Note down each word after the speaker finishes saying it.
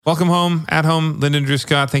Welcome home, at home, Lyndon Drew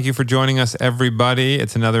Scott. Thank you for joining us, everybody.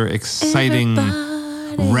 It's another exciting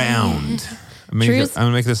round. I'm gonna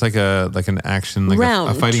make this like an action, like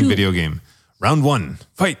a fighting video game. Round 1,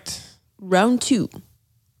 fight. Round 2,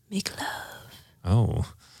 make love.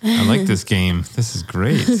 Oh, I like this game. This is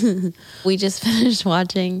great. We just finished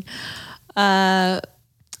watching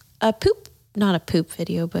not a poop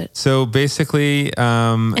video, but so basically,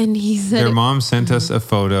 and he said their mom sent us a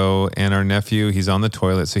photo, and our nephew, he's on the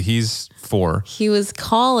toilet, so he's 4. He was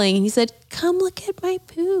calling, and he said, "Come look at my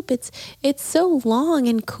poop. It's so long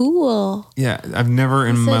and cool." Yeah, I've never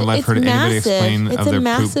in my life heard anybody explain of their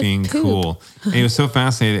poop being cool. And he was so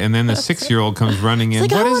fascinated. And then the 6-year-old comes running in.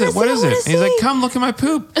 Like, what is it? What is it? And he's like, "Come look at my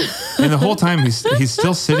poop." And the whole time he's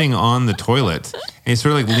still sitting on the toilet. And he's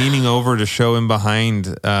sort of like leaning over to show him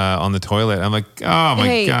behind on the toilet. I'm like, oh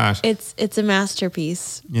my gosh. It's a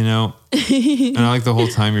masterpiece. You know? And I like the whole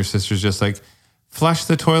time your sister's just like, flush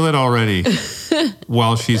the toilet already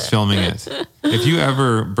while she's filming it. If you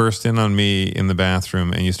ever burst in on me in the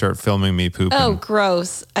bathroom and you start filming me pooping. Oh,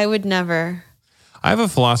 gross. I would never. I have a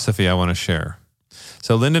philosophy I want to share.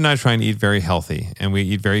 So Linda and I try and eat very healthy, and we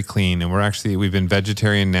eat very clean, and we've been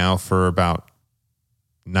vegetarian now for about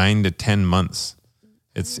 9 to 10 months.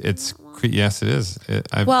 Yes, it is.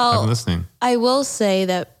 I'm listening. I will say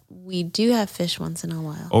that we do have fish once in a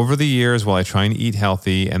while. Over the years, while I try and eat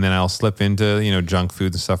healthy, and then I'll slip into, junk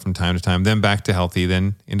food and stuff from time to time, then back to healthy,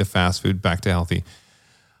 then into fast food, back to healthy.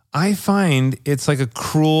 I find it's like a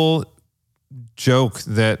cruel joke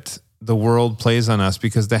that the world plays on us,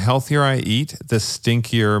 because the healthier I eat, the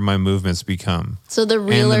stinkier my movements become. So the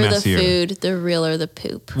realer the food, the realer the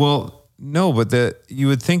poop. Well, no, but you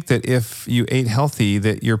would think that if you ate healthy,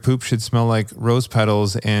 that your poop should smell like rose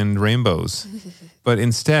petals and rainbows. But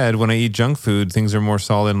instead, when I eat junk food, things are more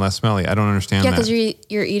solid and less smelly. I don't understand that. Yeah, because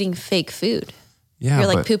you're eating fake food. Yeah,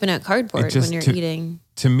 you're like pooping out cardboard when you're eating.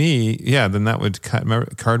 To me, yeah, then that would cut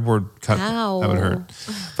cardboard. Ow. That would hurt.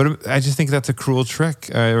 But I just think that's a cruel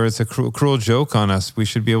trick, or it's a cruel joke on us. We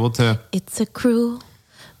should be able to. It's a cruel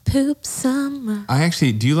poop summer.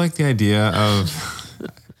 Do you like the idea of?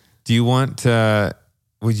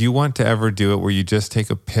 Would you want to ever do it where you just take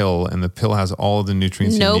a pill and the pill has all of the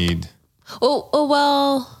nutrients you need? Oh,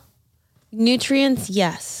 well, nutrients,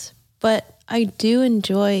 yes. But I do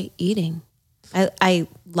enjoy eating. I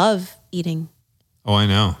love eating. Oh, I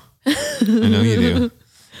know. I know you do.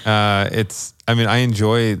 I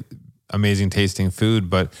enjoy amazing tasting food,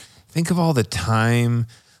 but think of all the time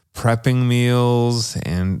prepping meals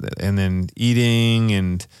and then eating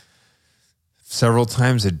and several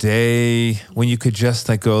times a day, when you could just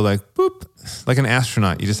go like boop, like an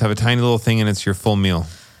astronaut. You just have a tiny little thing and it's your full meal.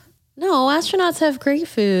 No, astronauts have great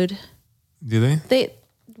food. Do they?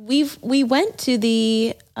 We went to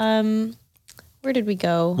the where did we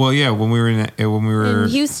go? Well, yeah, when we were in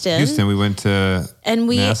Houston, we went to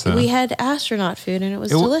NASA. We had astronaut food and it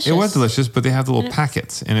was delicious. It was delicious, but they have the little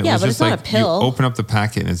packets, and it was just not a pill. You open up the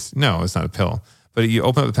packet and it's not a pill. But you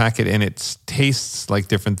open up the packet and it tastes like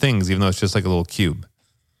different things, even though it's just like a little cube.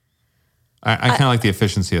 I kind of like the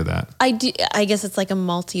efficiency of that. I do. I guess it's like a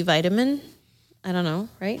multivitamin. I don't know,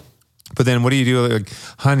 right? But then what do you do? Like,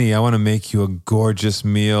 honey, I want to make you a gorgeous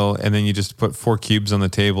meal. And then you just put 4 cubes on the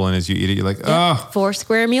table. And as you eat it, you're like, 4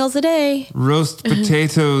 square meals a day. Roast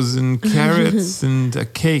potatoes and carrots and a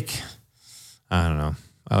cake. I don't know.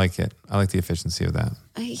 I like it. I like the efficiency of that.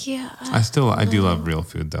 Yeah. I do love real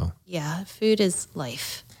food, though. Yeah, food is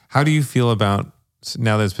life. How do you feel about,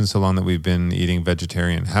 now that it's been so long that we've been eating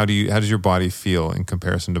vegetarian, how does your body feel in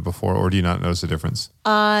comparison to before, or do you not notice a difference?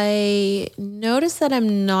 I notice that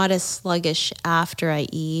I'm not as sluggish after I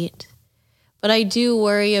eat, but I do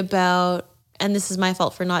worry about, and this is my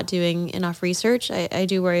fault for not doing enough research, I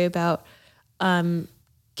do worry about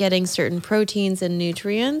getting certain proteins and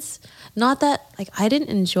nutrients. Not that, I didn't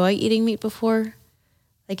enjoy eating meat before.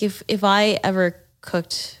 If I ever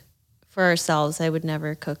cooked for ourselves, I would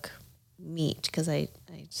never cook meat because I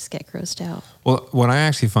just get grossed out. Well, what I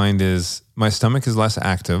actually find is my stomach is less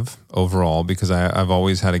active overall because I've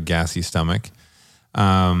always had a gassy stomach.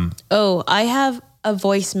 I have a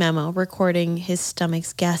voice memo recording his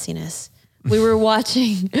stomach's gassiness. We were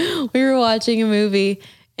watching a movie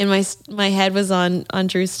and my head was on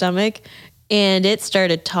Drew's stomach and it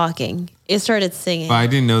started talking. It started singing. But I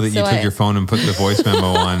didn't know that you took your phone and put the voice memo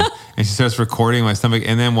on, and she starts recording my stomach.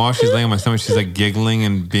 And then while she's laying on my stomach, she's like giggling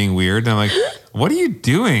and being weird. And I'm like, what are you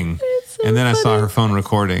doing? So and then funny. I saw her phone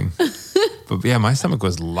recording. But yeah, my stomach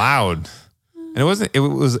was loud. And it was like it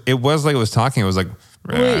was talking. It was like,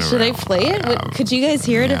 wait, should I play it? Could you guys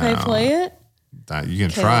hear it if I play it? You can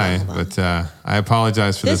try, but I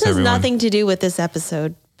apologize for this, everyone. This has nothing to do with this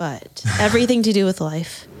episode, but everything to do with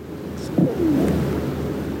life.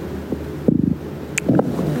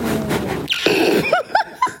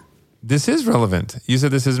 This is relevant. You said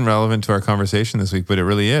this isn't relevant to our conversation this week, but it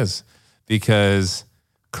really is, because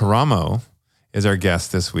Karamo is our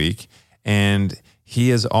guest this week, and he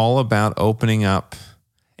is all about opening up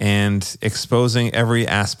and exposing every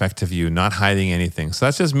aspect of you, not hiding anything. So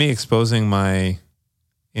that's just me exposing my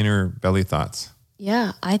inner belly thoughts.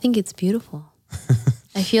 Yeah, I think it's beautiful.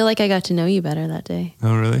 I feel like I got to know you better that day.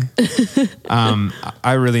 Oh, really?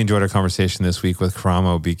 I really enjoyed our conversation this week with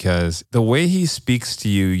Karamo, because the way he speaks to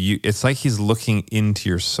you, it's like he's looking into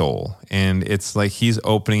your soul, and it's like he's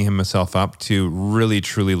opening himself up to really,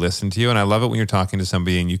 truly listen to you. And I love it when you're talking to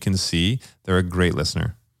somebody and you can see they're a great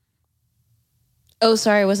listener. Oh,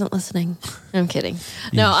 sorry, I wasn't listening. I'm kidding.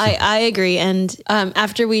 No, I agree. And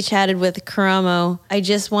after we chatted with Karamo, I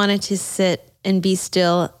just wanted to sit and be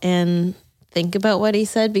still and think about what he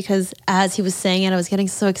said, because as he was saying it, I was getting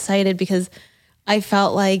so excited because I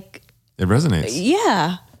felt like it resonates.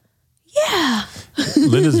 Yeah.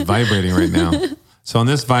 Linda's vibrating right now. So on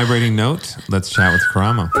this vibrating note, let's chat with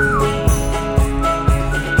Karamo.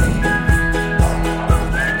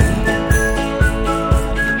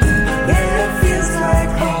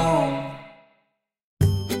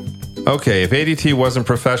 Okay, if ADT wasn't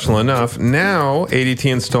professional enough, now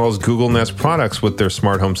ADT installs Google Nest products with their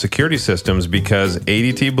smart home security systems, because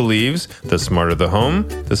ADT believes the smarter the home,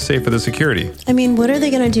 the safer the security. I mean, what are they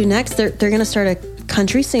going to do next? They're going to start a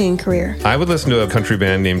country singing career. I would listen to a country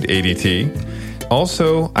band named ADT.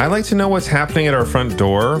 Also, I like to know what's happening at our front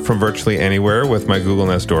door from virtually anywhere with my Google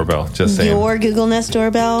Nest doorbell. Just saying. Your Google Nest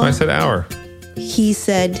doorbell? I said our. He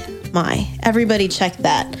said my. Everybody check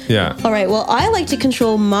that. Yeah. All right. Well, I like to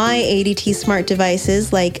control my ADT smart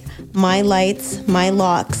devices, like my lights, my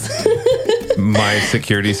locks. My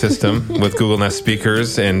security system with Google Nest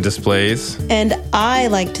speakers and displays. And I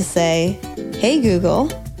like to say, hey, Google,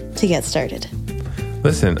 to get started.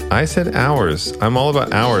 Listen, I said ours. I'm all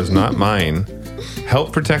about ours, not mine.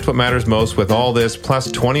 Help protect what matters most with all this, plus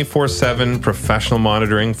 24/7 professional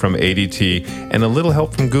monitoring from ADT and a little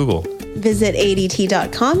help from Google. Visit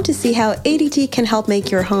ADT.com to see how ADT can help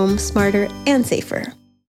make your home smarter and safer.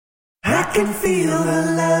 I can feel the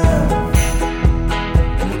love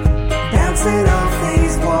bouncing off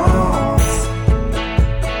these walls,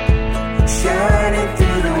 shining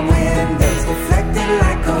through the windows, reflecting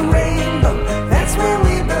like a rainbow. That's where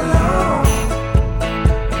we belong.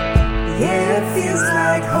 Yeah, it feels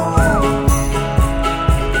like home.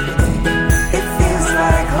 It feels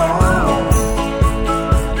like home.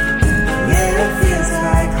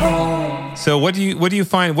 So what do you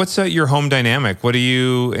find? What's your home dynamic? What do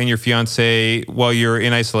you and your fiance, while you're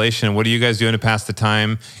in isolation, what are you guys doing to pass the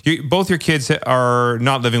time? Both your kids are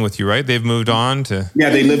not living with you, right? They've moved on to. Yeah,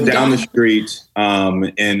 they live down the street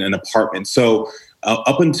in an apartment. So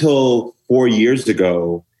up until 4 years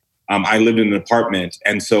ago, I lived in an apartment.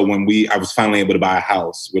 And so when I was finally able to buy a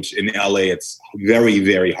house, which in LA, it's very,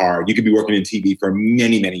 very hard. You could be working in TV for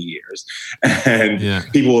many, many years. And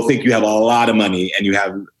people will think you have a lot of money and you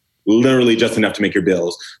have literally just enough to make your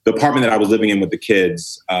bills. The apartment that I was living in with the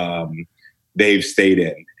kids, they've stayed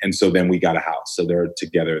in. And so then we got a house. So they're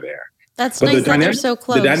together there. That's nice that they're so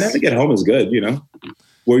close. The dynamic at home is good, you know.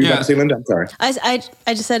 What were you about to say, Linda? I'm sorry. I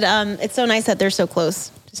just said it's so nice that they're so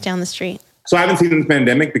close, just down the street. So I haven't seen them in the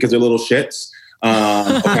pandemic because they're little shits.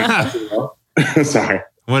 Sorry.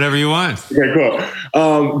 Whatever you want. Okay,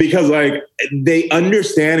 cool. Because like they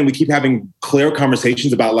understand, and we keep having clear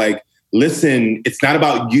conversations about like, listen, it's not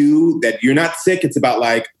about you, that you're not sick. It's about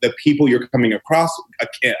like the people you're coming across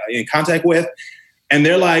in contact with. And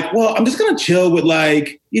they're like, well, I'm just going to chill with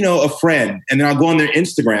like, you know, a friend. And then I'll go on their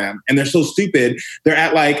Instagram and they're so stupid. They're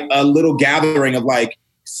at like a little gathering of like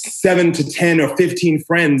 7 to 10 or 15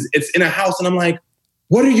 friends. It's in a house. And I'm like,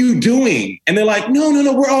 what are you doing? And they're like, no,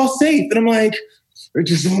 we're all safe. And I'm like, I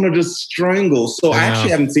just want to just strangle. So I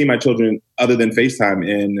actually haven't seen my children other than FaceTime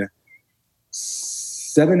in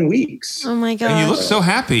 7 weeks. Oh my God. And you look so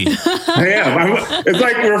happy. I am. It's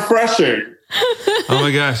like refreshing. Oh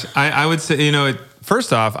my gosh. I would say, you know,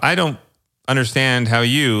 first off, I don't understand how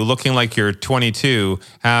you, looking like you're 22,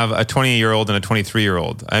 have a 20-year-old and a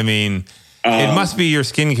 23-year-old. I mean, it must be your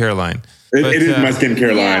skincare line. It is my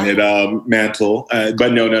skincare line at Mantle.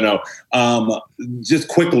 But no. Just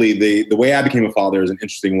quickly, the way I became a father is an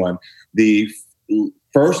interesting one. The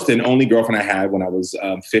first and only girlfriend I had when I was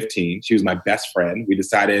 15, she was my best friend. We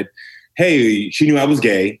decided, hey, she knew I was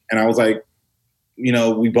gay. And I was like, you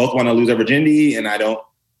know, we both want to lose our virginity. And I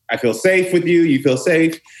feel safe with you. You feel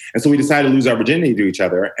safe. And so we decided to lose our virginity to each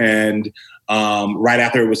other. And Right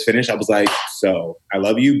after it was finished, I was like, so I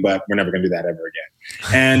love you, but we're never going to do that ever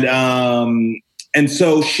again. And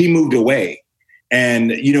so she moved away.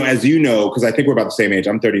 And, as you know, because I think we're about the same age.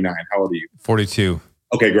 I'm 39. How old are you? 42.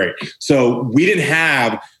 Okay, great. So we didn't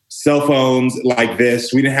have cell phones like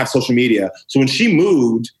this. We didn't have social media. So when she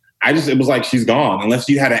moved, it was like, she's gone. Unless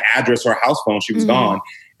you had an address or a house phone, she was gone.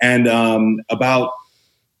 And about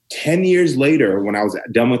 10 years later, when I was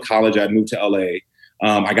done with college, I moved to LA.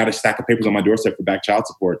 I got a stack of papers on my doorstep for back child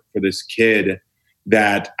support for this kid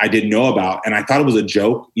that I didn't know about. And I thought it was a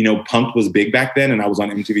joke. Punk was big back then, and I was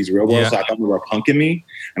on MTV's Real World, so I thought they were punking me.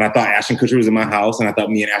 And I thought Ashton Kutcher was in my house, and I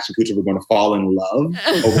thought me and Ashton Kutcher were going to fall in love.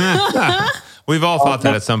 We've all thought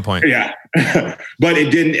that at some point. Yeah. But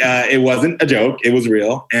it didn't, it wasn't a joke. It was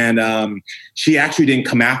real. And she actually didn't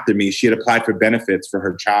come after me. She had applied for benefits for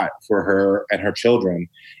her and her children.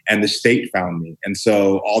 And the state found me. And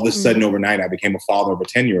so all of a sudden overnight, I became a father of a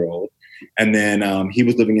 10-year-old. And then he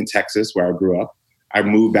was living in Texas where I grew up. I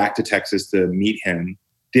moved back to Texas to meet him.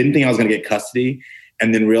 Didn't think I was going to get custody.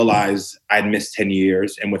 And then realized I'd missed 10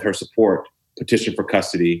 years. And with her support, petitioned for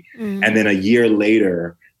custody. And then a year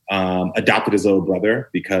later, adopted his little brother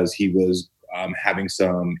because he was having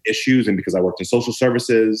some issues. And because I worked in social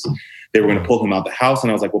services, they were going to pull him out the house.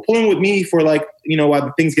 And I was like, well, pull him with me for while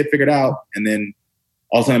the things get figured out. And then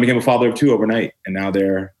all of a sudden I became a father of 2 overnight. And now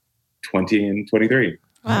they're 20 and 23.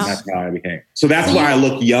 Wow. And that's how I became. So that's why I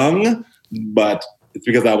look young, but it's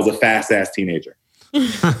because I was a fast-ass teenager.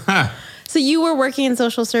 So you were working in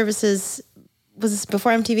social services, was this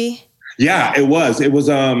before MTV? Yeah, it was. It was,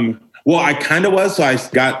 well, I kind of was. So I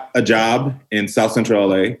got a job in South Central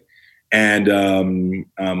LA and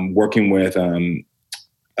working with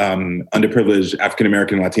underprivileged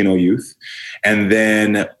African-American Latino youth. And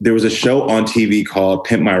then there was a show on TV called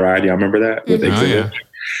Pimp My Ride. Y'all remember that? With Exhibit?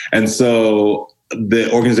 And so the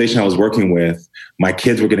organization I was working with, my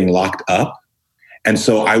kids were getting locked up. And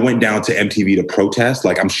so I went down to MTV to protest.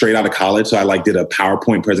 Like, I'm straight out of college. So I did a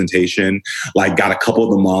PowerPoint presentation, got a couple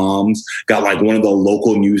of the moms, got one of the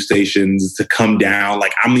local news stations to come down.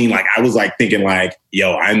 I was thinking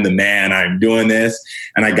yo, I'm the man, I'm doing this.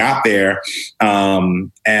 And I got there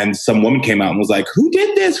and some woman came out and was like, who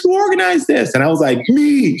did this? Who organized this? And I was like,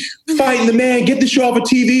 me, fighting the man, get the show off of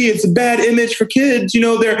TV. It's a bad image for kids.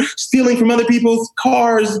 They're stealing from other people's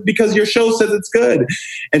cars because your show says it's good.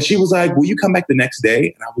 And she was like, will you come back the next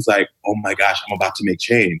day? And I was like, oh my gosh, I'm about to make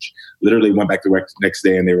change. Literally went back to work the next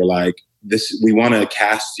day and they were like, we want to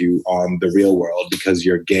cast you on The Real World because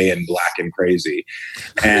you're gay and black and crazy.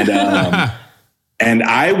 And and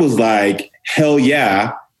I was like, hell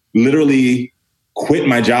yeah, literally quit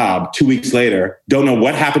my job 2 weeks later. Don't know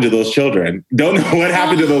what happened to those children. Don't know what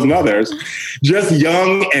happened to those mothers. Just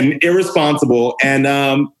young and irresponsible. And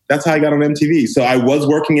that's how I got on MTV. So I was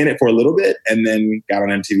working in it for a little bit and then got on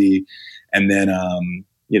MTV and then,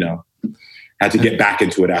 had to get back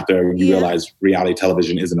into it after you realize reality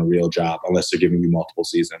television isn't a real job unless they're giving you multiple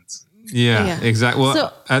seasons. Yeah, exactly.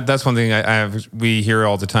 Well, that's one thing we hear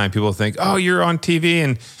all the time. People think, oh, you're on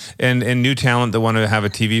TV and new talent that want to have a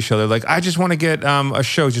TV show. They're like, I just want to get a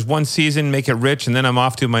show, just one season, make it rich, and then I'm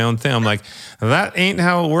off to my own thing. I'm like, that ain't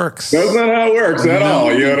how it works. That's not how it works at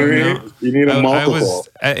all. You know what I mean? No. You need a multiple.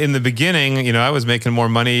 In the beginning, I was making more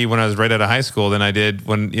money when I was right out of high school than I did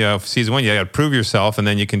when, season 1, you got to prove yourself and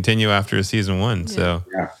then you continue after season 1. Yeah. So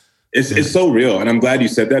it's so real. And I'm glad you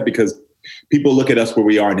said that because people look at us where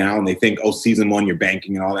we are now and they think, oh, season 1, you're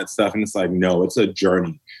banking and all that stuff. And it's like, no, it's a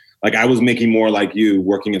journey. I was making more like you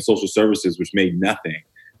working in social services, which made nothing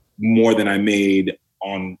more than I made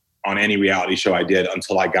on any reality show I did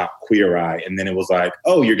until I got Queer Eye. And then it was like,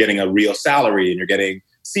 oh, you're getting a real salary and you're getting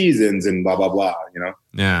seasons and blah, blah, blah,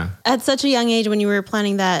 Yeah. At such a young age, when you were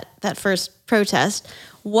planning that first protest,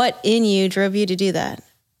 what in you drove you to do that?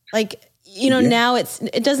 Now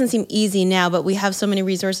it doesn't seem easy now, but we have so many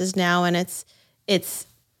resources now and it's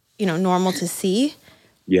normal to see.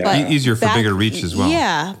 Yeah. But easier for bigger reach as well.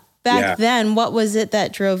 Yeah. Back then, what was it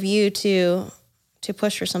that drove you to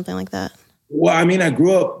push for something like that? Well, I mean, I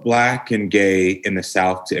grew up Black and gay in the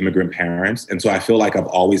South to immigrant parents. And so I feel like I've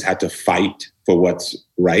always had to fight for what's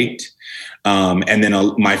right. And then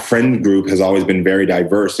my friend group has always been very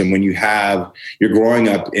diverse. And when you're growing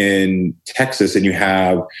up in Texas and you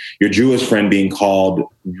have your Jewish friend being called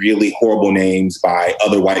really horrible names by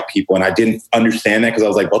other white people. And I didn't understand that because I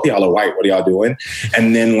was like, both of y'all are white. What are y'all doing?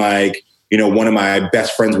 And then one of my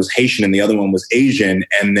best friends was Haitian and the other one was Asian.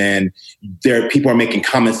 And then people are making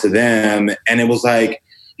comments to them. And it was like,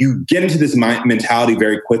 you get into this mentality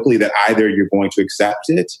very quickly that either you're going to accept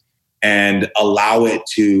it and allow it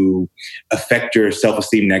to affect your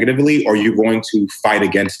self-esteem negatively, or you're going to fight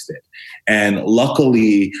against it. And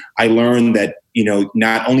luckily, I learned that,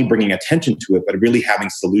 not only bringing attention to it, but really having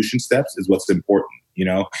solution steps is what's important.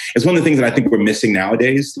 It's one of the things that I think we're missing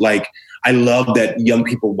nowadays. Like, I love that young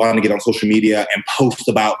people want to get on social media and post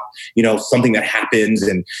about, something that happens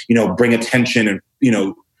and, bring attention and,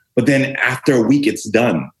 but then after a week, it's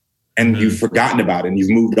done. And you've forgotten about it and you've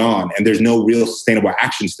moved on and there's no real sustainable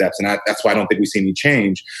action steps. And that's why I don't think we see any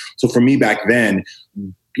change. So for me back then,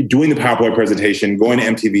 doing the PowerPoint presentation, going to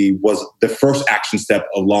MTV was the first action step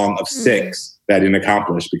along of 6 that I didn't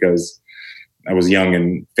accomplish because I was young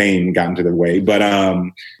and fame got into the way. But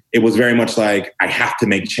it was very much like, I have to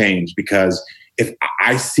make change because if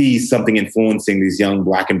I see something influencing these young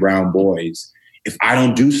Black and brown boys, if I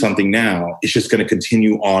don't do something now, it's just going to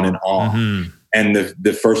continue on and on. Mm-hmm. And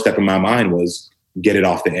the first step in my mind was get it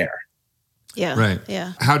off the air. Yeah. Right.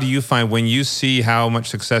 Yeah. How do you find when you see how much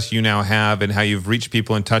success you now have and how you've reached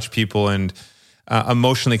people and touched people and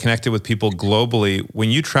emotionally connected with people globally, when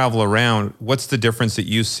you travel around, what's the difference that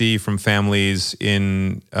you see from families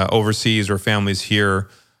in overseas or families here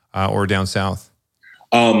or down south?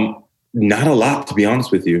 Not a lot, to be honest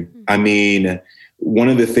with you. I mean, one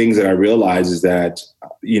of the things that I realize is that,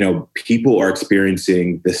 people are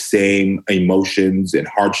experiencing the same emotions and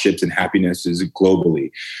hardships and happinesses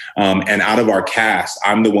globally. And out of our cast,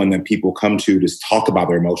 I'm the one that people come to talk about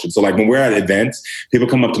their emotions. So like when we're at events, people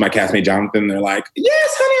come up to my castmate, Jonathan, and they're like,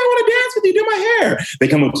 yes, honey, I want to dance with you, do my hair. They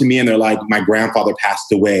come up to me and they're like, my grandfather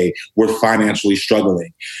passed away. We're financially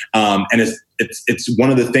struggling. And it's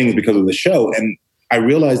one of the things because of the show. And I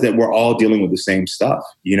realized that we're all dealing with the same stuff.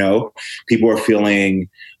 People are feeling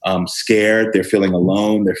scared. They're feeling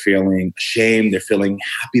alone. They're feeling ashamed. They're feeling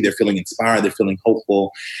happy. They're feeling inspired. They're feeling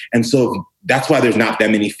hopeful. And so that's why there's not that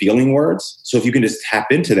many feeling words. So if you can just tap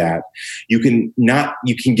into that, you can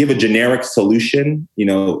give a generic solution.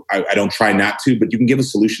 I don't try not to, but you can give a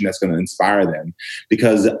solution that's going to inspire them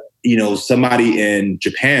because, somebody in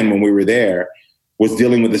Japan, when we were there, was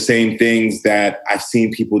dealing with the same things that I've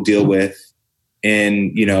seen people deal with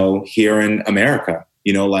in, here in America.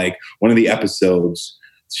 Like one of the episodes,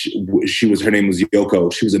 her name was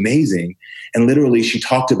Yoko. She was amazing. And literally she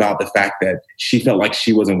talked about the fact that she felt like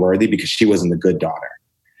she wasn't worthy because she wasn't the good daughter.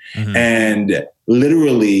 Mm-hmm. And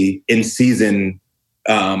literally in season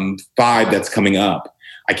 5 that's coming up,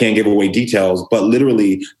 I can't give away details, but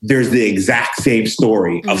literally there's the exact same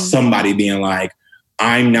story of somebody being like,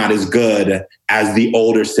 I'm not as good as the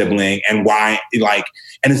older sibling and why,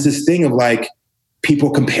 and it's this thing of like,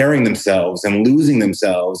 people comparing themselves and losing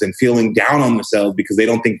themselves and feeling down on themselves because they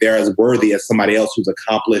don't think they're as worthy as somebody else who's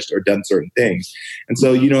accomplished or done certain things. And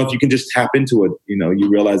so, if you can just tap into it, you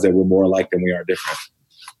realize that we're more alike than we are different.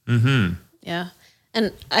 Mm-hmm. Yeah.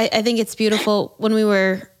 And I think it's beautiful when we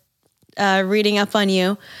were reading up on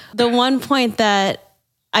you. The one point that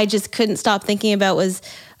I just couldn't stop thinking about was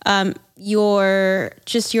your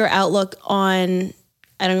outlook on,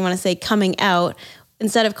 I don't even want to say coming out.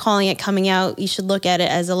 Instead of calling it coming out, you should look at it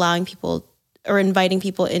as allowing people or inviting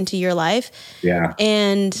people into your life. Yeah.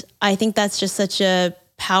 And I think that's just such a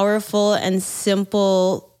powerful and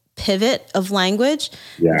simple pivot of language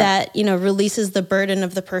that, releases the burden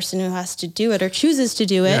of the person who has to do it or chooses to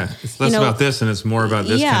do it. Yeah. It's less about this and it's more about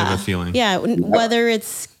this kind of a feeling. Yeah. Whether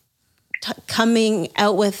it's coming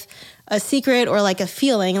out with a secret or like a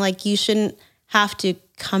feeling, like you shouldn't have to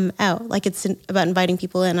come out. Like it's about inviting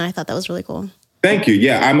people in. And I thought that was really cool. Thank you.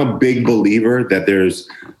 Yeah, I'm a big believer that there's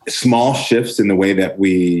small shifts in the way that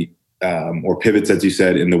we, or pivots, as you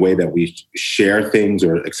said, in the way that we share things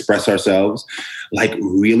or express ourselves, like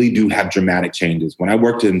really do have dramatic changes. When I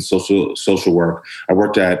worked in social work, I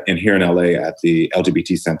worked here in LA at the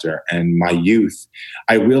LGBT Center, and my youth,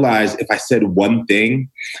 I realized if I said one thing,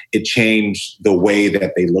 it changed the way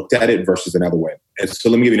that they looked at it versus another way. And so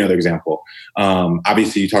let me give you another example.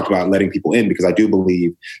 Obviously, you talked about letting people in because I do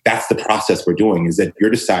believe that's the process we're doing, is that you're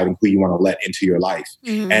deciding who you want to let into your life.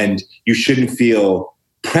 Mm-hmm. And you shouldn't feel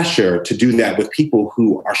pressure to do that with people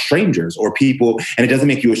who are strangers or people, and it doesn't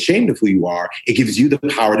make you ashamed of who you are. It gives you the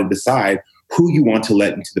power to decide who you want to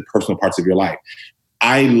let into the personal parts of your life.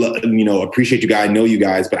 I appreciate you guys, I know you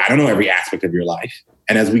guys, but I don't know every aspect of your life.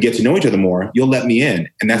 And as we get to know each other more, you'll let me in.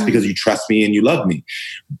 And that's because you trust me and you love me.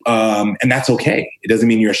 And that's okay. It doesn't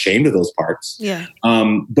mean you're ashamed of those parts. Yeah.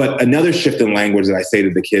 But another shift in language that I say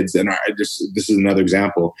to the kids, and this is another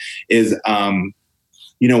example, is,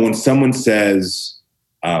 when someone says,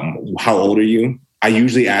 how old are you? I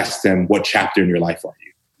usually ask them, what chapter in your life are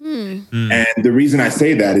you? And the reason I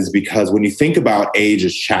say that is because when you think about age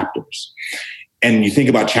as chapters and you think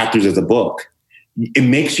about chapters as a book, it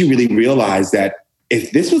makes you really realize that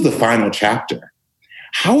if this was the final chapter,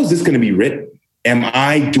 how is this going to be written? Am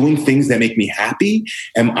I doing things that make me happy?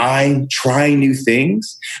 Am I trying new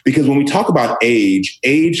things? Because when we talk about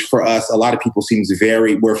age for us, a lot of people seems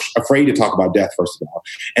we're afraid to talk about death, first of all.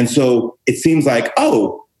 And so it seems like,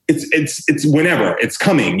 oh, it's whenever, it's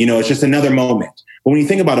coming, it's just another moment. But when you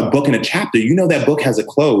think about a book and a chapter, that book has a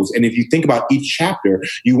close. And if you think about each chapter,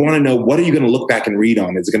 you want to know, what are you going to look back and read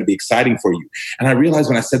on? Is it going to be exciting for you? And I realized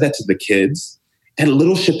when I said that to the kids, that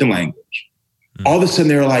little shift in language, all of a sudden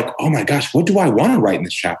they're like, oh my gosh, what do I want to write in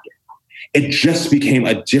this chapter? It just became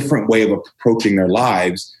a different way of approaching their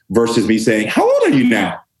lives versus me saying, how old are you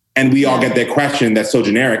now? And we all get that question that's so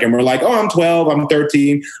generic. And we're like, oh, I'm 12, I'm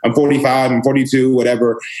 13, I'm 45, I'm 42,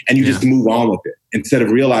 whatever. And you just move on with it instead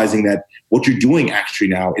of realizing that what you're doing actually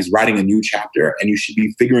now is writing a new chapter, and you should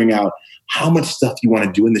be figuring out how much stuff you want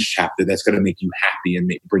to do in this chapter that's going to make you happy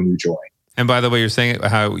and bring you joy. And by the way, you're saying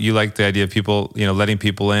how you like the idea of people, letting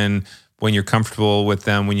people in when you're comfortable with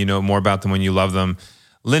them, when you know more about them, when you love them.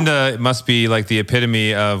 Linda must be like the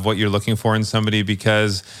epitome of what you're looking for in somebody,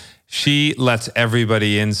 because she lets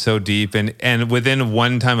everybody in so deep. And within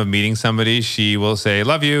one time of meeting somebody, she will say,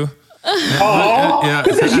 love you. Oh,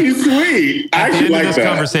 that's actually sweet. I actually like this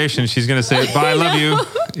conversation, she's going to say, bye, love you.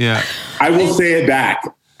 Yeah. I will say it back.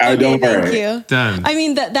 Don't worry. Thank you. Done. I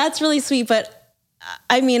mean, that's really sweet, but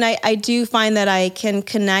I mean, I do find that I can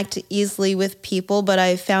connect easily with people, but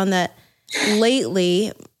I've found that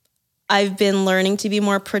lately I've been learning to be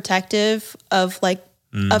more protective of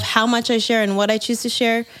of how much I share and what I choose to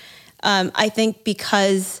share. I think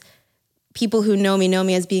because people who know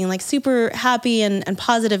me as being like super happy and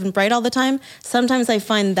positive and bright all the time, sometimes I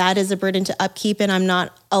find that is a burden to upkeep, and I'm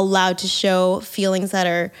not allowed to show feelings that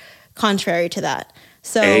are contrary to that.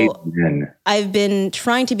 So Amen. I've been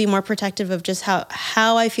trying to be more protective of just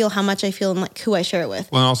how I feel, how much I feel, and like who I share it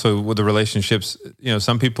with. Well, and also with the relationships,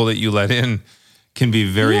 some people that you let in can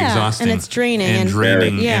be very exhausting, and it's draining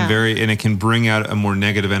and it can bring out a more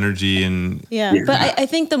negative energy But I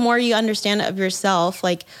think the more you understand of yourself,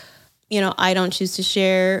 like, I don't choose to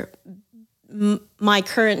share my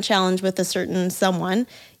current challenge with a certain someone.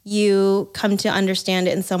 You come to understand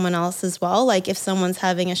it in someone else as well. Like if someone's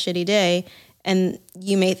having a shitty day, and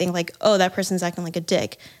you may think like, oh, that person's acting like a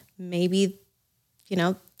dick. Maybe,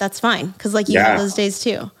 that's fine. Because like you have those days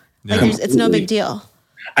too. Like it's no big deal.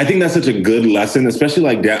 I think that's such a good lesson, especially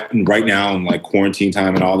like right now in like quarantine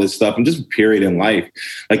time and all this stuff, and just period in life.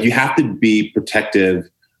 Like you have to be protective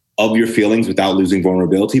of your feelings without losing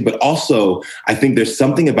vulnerability. But also, I think there's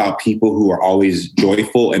something about people who are always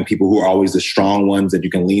joyful and people who are always the strong ones that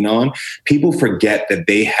you can lean on. People forget that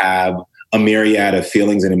they have a myriad of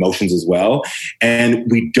feelings and emotions as well. And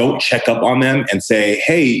we don't check up on them and say,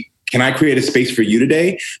 hey, can I create a space for you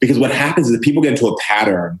today? Because what happens is that people get into a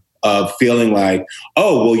pattern of feeling like,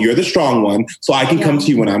 oh, well, you're the strong one, so I can come to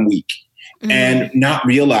you when I'm weak. Mm-hmm. And not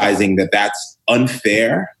realizing that that's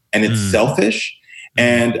unfair and it's selfish.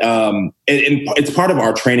 And it's part of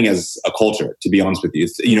our training as a culture, to be honest with you.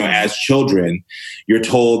 It's, as children, you're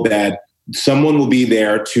told that someone will be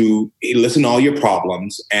there to listen to all your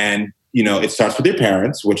problems, and it starts with your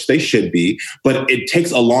parents, which they should be, but it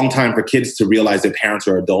takes a long time for kids to realize that parents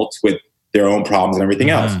are adults with their own problems and everything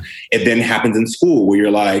else. It then happens in school where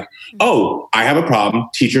you're like, oh, I have a problem.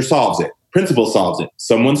 Teacher solves it. Principal solves it.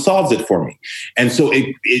 Someone solves it for me. And so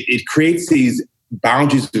it creates these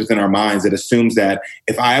boundaries within our minds that assumes that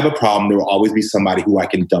if I have a problem, there will always be somebody who I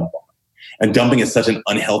can dump on. And dumping is such an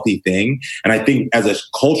unhealthy thing. And I think as a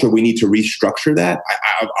culture, we need to restructure that.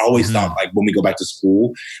 I've always thought, like, when we go back to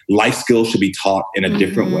school, life skills should be taught in a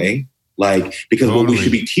different way. Like, because what we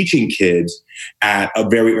should be teaching kids at a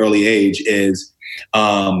very early age is,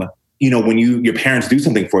 when your parents do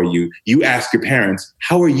something for you, you ask your parents,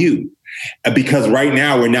 how are you? Because right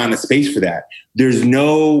now we're not in a space for that. There's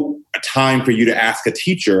no time for you to ask a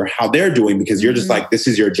teacher how they're doing, because you're just like, this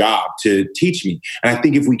is your job to teach me. And I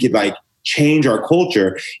think if we could change our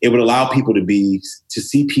culture, it would allow people to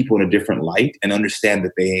see people in a different light and understand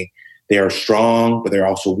that they are strong, but they're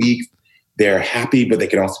also weak. They're happy, but they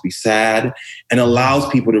can also be sad, and allows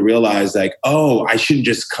people to realize like, oh, I shouldn't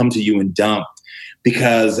just come to you and dump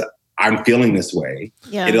because I'm feeling this way.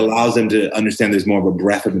 Yeah. It allows them to understand there's more of a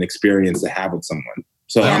breadth of an experience to have with someone.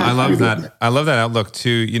 So I love that. I love that outlook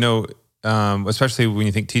too. Especially when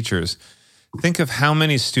you think teachers. Think of how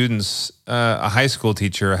many students a high school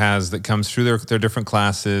teacher has that comes through their different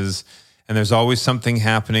classes, and there's always something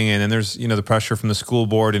happening. And then there's, the pressure from the school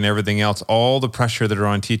board and everything else, all the pressure that are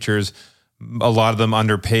on teachers, a lot of them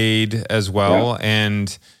underpaid as well. Yeah.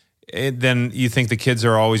 And then you think the kids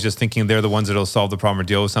are always just thinking they're the ones that'll solve the problem or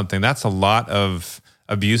deal with something. That's a lot of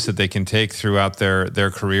abuse that they can take throughout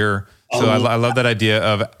their career So I love that idea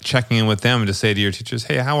of checking in with them to say to your teachers,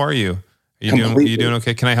 "Hey, how are you? Are you doing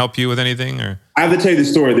okay? Can I help you with anything?" Or I have to tell you the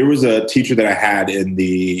story. There was a teacher that I had in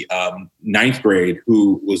the 9th grade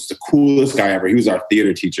who was the coolest guy ever. He was our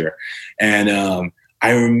theater teacher. And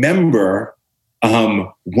I remember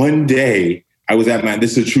one day I was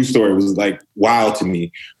this is a true story. It was like wild to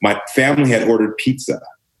me. My family had ordered pizza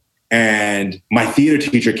and my theater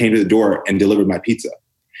teacher came to the door and delivered my pizza.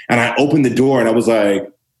 And I opened the door and I was like,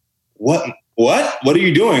 what are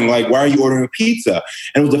you doing? Like, why are you ordering a pizza?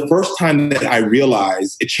 And it was the first time that I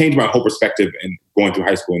realized it changed my whole perspective in going through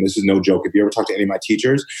high school. And this is no joke. If you ever talk to any of my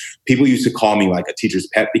teachers, people used to call me like a teacher's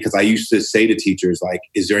pet because I used to say to teachers, like,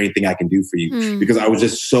 is there anything I can do for you? Because I was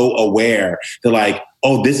just so aware that like,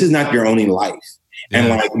 oh, this is not your only life. And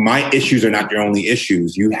like my issues are not your only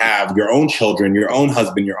issues. You have your own children, your own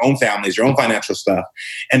husband, your own families, your own financial stuff.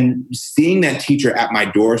 And seeing that teacher at my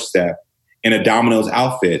doorstep in a Domino's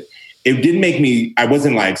outfit, it didn't make me, I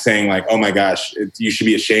wasn't like saying like, oh my gosh, you should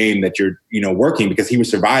be ashamed that you're, working, because he was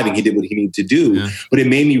surviving. He did what he needed to do. Yeah. But it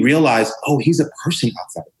made me realize, oh, he's a person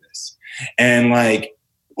outside of this. And like,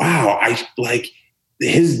 wow,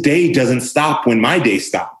 his day doesn't stop when my day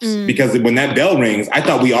stops. Because when that bell rings, I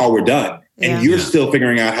thought we all were done. And you're still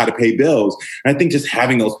figuring out how to pay bills. And I think just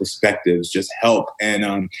having those perspectives just help.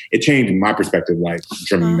 And it changed my perspective like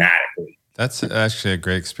dramatically. That's actually a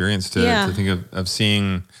great experience to think of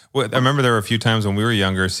seeing. I remember there were a few times when we were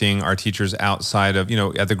younger seeing our teachers outside of,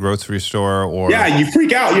 at the grocery store or. Yeah, you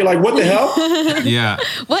freak out. You're like, what the hell? Yeah.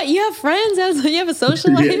 What? You have friends? You have a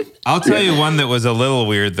social life? I'll tell you one that was a little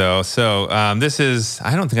weird though. So I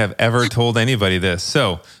don't think I've ever told anybody this.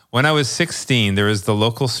 So when I was 16, there was the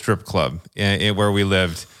local strip club where we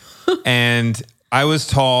lived. And I was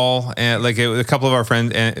tall, and like a couple of our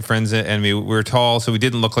friends and me, we were tall, so we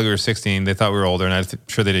didn't look like we were 16. They thought we were older, and I'm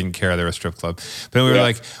sure they didn't care they were a strip club. But we were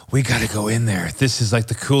like, we got to go in there. This is like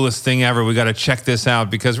the coolest thing ever. We got to check this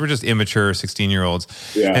out because we're just immature 16-year-olds.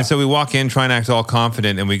 Yeah. And so we walk in, try and act all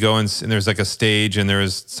confident, and we go in, and there's like a stage, and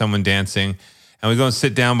there's someone dancing. And we go and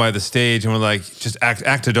sit down by the stage, and we're like, just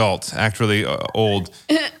act adult, act really old.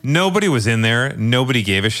 Nobody was in there. Nobody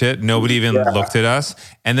gave a shit. Nobody even looked at us.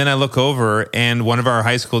 And then I look over, and one of our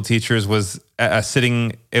high school teachers was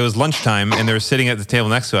sitting. It was lunchtime, and they were sitting at the table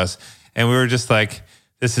next to us. And we were just like,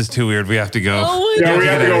 this is too weird. We have to go. Oh we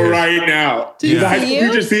have to go right now. Did the high school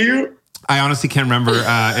teacher see you? I honestly can't remember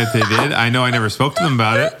if they did. I know I never spoke to them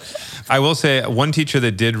about it. I will say one teacher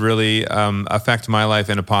that did really affect my life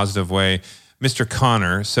in a positive way, Mr.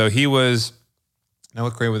 Connor. So he was, now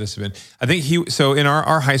what grade would this have been? I think so in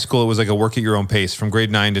our high school, it was like a work at your own pace from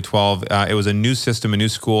grade 9 to 12. It was a new system, a new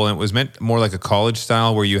school, and it was meant more like a college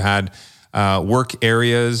style where you had work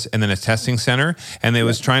areas and then a testing center. And it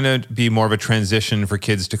was trying to be more of a transition for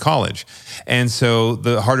kids to college. And so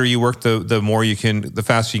the harder you work, the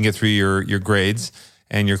faster you can get through your grades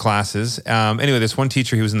and your classes. Anyway, this one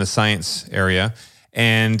teacher, he was in the science area,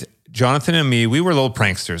 and Jonathan and me, we were little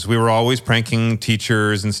pranksters. We were always pranking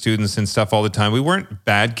teachers and students and stuff all the time. We weren't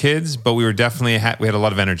bad kids, but we were definitely, we had a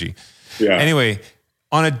lot of energy. Yeah. Anyway,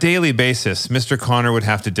 on a daily basis, Mr. Connor would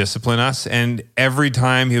have to discipline us. And every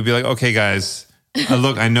time he would be like, okay, guys,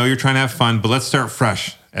 look, I know you're trying to have fun, but let's start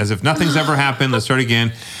fresh. As if nothing's ever happened. Let's start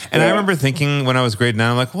again. And I remember thinking when I was grade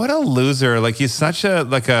 9, I'm like, what a loser. Like he's such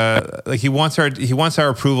he wants our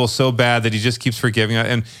approval so bad that he just keeps forgiving us.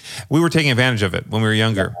 And we were taking advantage of it when we were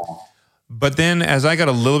younger. But then as I got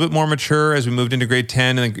a little bit more mature, as we moved into grade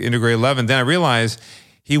 10 and into grade 11, then I realized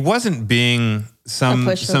he wasn't being some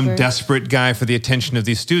desperate guy for the attention of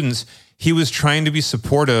these students. He was trying to be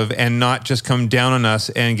supportive and not just come down on us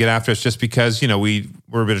and get after us just because, we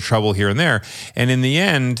were a bit of trouble here and there. And in the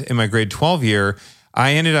end, in my grade 12 year,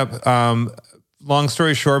 I ended up, long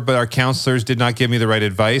story short, but our counselors did not give me the right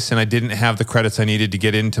advice, and I didn't have the credits I needed to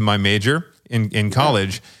get into my major in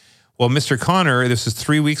college. Well, Mr. Connor, this was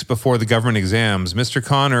 3 weeks before the government exams. Mr.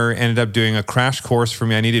 Connor ended up doing a crash course for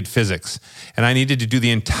me. I needed physics, and I needed to do the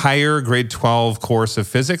entire grade 12 course of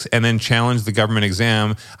physics and then challenge the government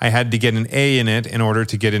exam. I had to get an A in it in order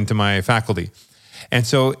to get into my faculty. And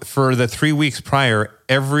so for the 3 weeks prior,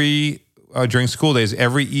 during school days,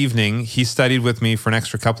 every evening, he studied with me for an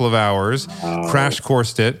extra couple of hours, crash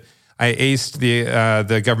coursed it. I aced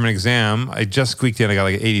the government exam. I just squeaked in. I got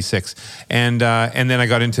like an 86. And then I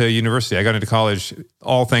got into university. I got into college,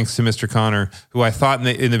 all thanks to Mr. Connor, who I thought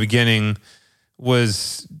in the beginning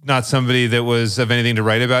was not somebody that was of anything to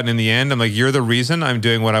write about. And in the end, I'm like, you're the reason I'm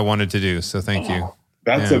doing what I wanted to do. So thank you.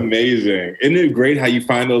 That's Yeah. amazing. Isn't it great how you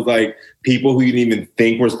find those like people who you didn't even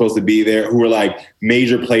think were supposed to be there, who were like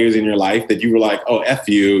major players in your life that you were like, oh, F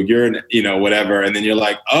you, you're, whatever. And then you're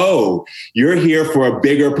like, oh, you're here for a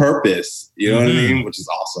bigger purpose. You know what I mean? Which is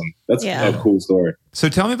awesome. That's a cool story. So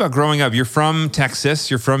tell me about growing up. You're from Texas.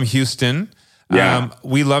 You're from Houston. Yeah.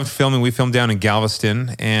 We loved filming. We filmed down in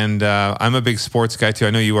Galveston. And I'm a big sports guy too. I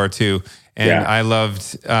know you are too. And I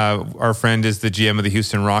loved, our friend is the GM of the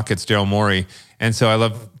Houston Rockets, Daryl Morey. And so I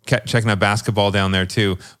love checking out basketball down there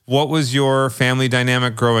too. What was your family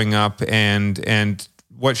dynamic growing up, and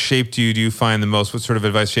what shaped you? Do you find the most? What sort of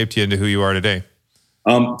advice shaped you into who you are today?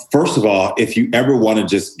 First of all, if you ever want to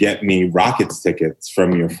just get me Rockets tickets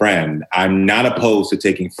from your friend, I'm not opposed to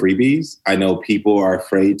taking freebies. I know people are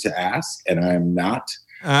afraid to ask, and I'm not.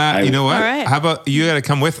 You know what? All right. How about you got to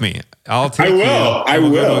come with me? I'll take I will. you. I We'll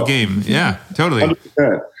will. go to a game. Yeah, totally.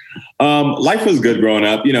 100%. Life was good growing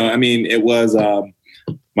up. It was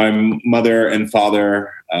my mother and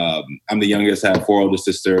father. I'm the youngest. I have 4 older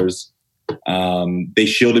sisters. They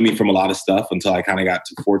shielded me from a lot of stuff until I kind of got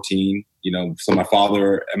to 14. So my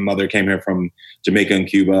father and mother came here from Jamaica and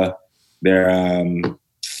Cuba.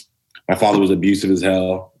 My father was abusive as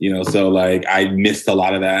hell. So like I missed a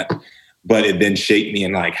lot of that, but it then shaped me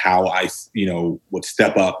in like how I, would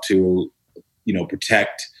step up to,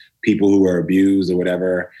 protect people who were abused or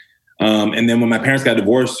whatever. And then when my parents got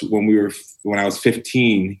divorced, when I was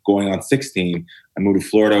 15, going on 16, I moved to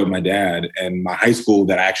Florida with my dad. And my high school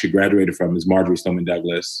that I actually graduated from is Marjorie Stoneman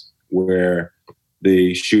Douglas, where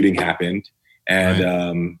the shooting happened.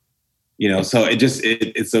 And, so it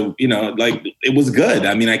was good.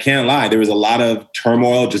 I mean, I can't lie. There was a lot of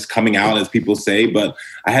turmoil just coming out, as people say, but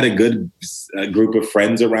I had a good group of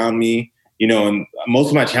friends around me, and most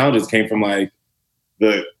of my challenges came from like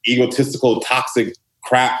the egotistical, toxic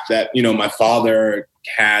crap that, my father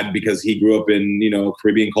had because he grew up in,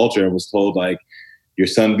 Caribbean culture and was told like, your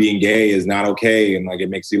son being gay is not okay. And like, it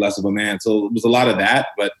makes you less of a man. So it was a lot of that,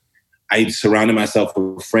 but I surrounded myself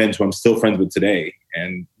with friends who I'm still friends with today.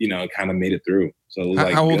 And, it kind of made it through. So it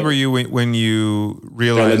was How old were you when you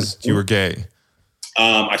realized you were gay?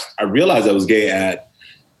 I realized I was gay at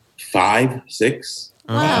 5, 6.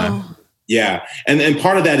 Wow. Yeah. And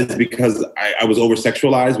part of that is because I was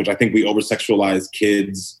over-sexualized, which I think we over-sexualize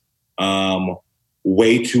kids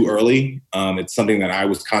way too early. It's something that I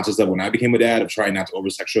was conscious of when I became a dad, of trying not to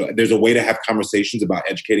over-sexualize. There's a way to have conversations about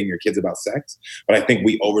educating your kids about sex, but I think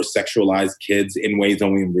we over-sexualize kids in ways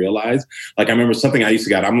don't even realize. Like I remember something I used to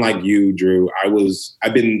get, I'm like you, Drew.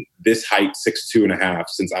 I've been this height, 6'2.5",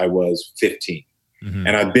 since I was 15. Mm-hmm.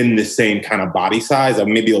 And I've been the same kind of body size.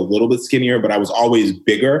 I'm maybe a little bit skinnier, but I was always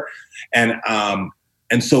bigger. And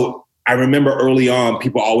so I remember early on,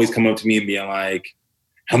 people always come up to me and being like,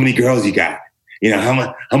 how many girls you got?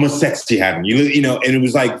 How much sex do you have? And it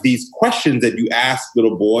was like these questions that you ask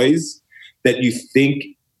little boys that you think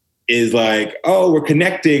is like, oh, we're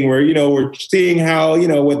connecting, we're seeing how,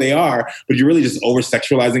 what they are, but you're really just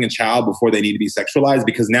over-sexualizing a child before they need to be sexualized,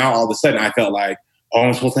 because now all of a sudden I felt like, oh,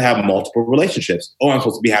 I'm supposed to have multiple relationships. Oh, I'm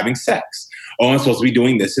supposed to be having sex. Oh, I'm supposed to be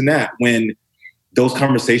doing this and that, when those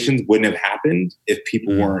conversations wouldn't have happened if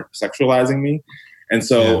people weren't sexualizing me. And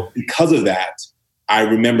so because of that, I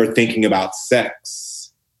remember thinking about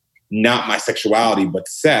sex, not my sexuality, but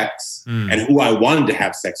sex and who I wanted to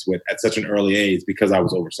have sex with at such an early age, because I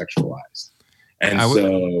was over-sexualized. And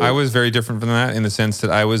I was very different from that, in the sense that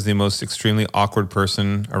I was the most extremely awkward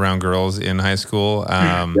person around girls in high school.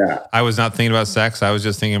 I was not thinking about sex. I was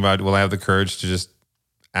just thinking about, will I have the courage to just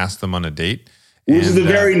ask them on a date? Which is a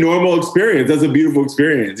very normal experience. That's a beautiful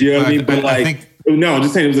experience. You know what I mean? But no, I'm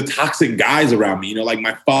just saying, it was the toxic guys around me. Like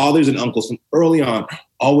my fathers and uncles from early on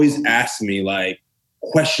always asked me like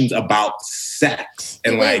questions about sex.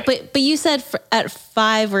 And but you said at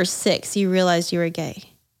 5 or 6, you realized you were gay.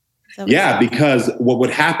 Yeah, because what would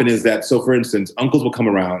happen is that, so for instance, uncles would come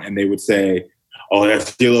around and they would say, oh,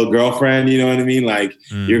 that's your little girlfriend. You know what I mean? Like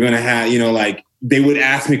you're going to have, like they would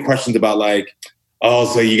ask me questions about like, oh,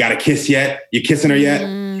 so you got a kiss yet? You kissing her yet?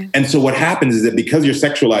 And so what happens is that because you're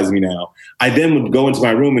sexualizing me now, I then would go into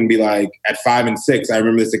my room and be like, at 5 and 6, I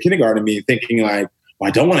remember this in kindergarten, me thinking like, well,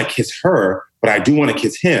 I don't want to kiss her, but I do want to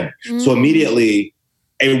kiss him. So immediately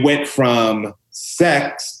it went from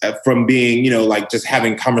sex, from being, like just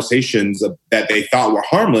having conversations that they thought were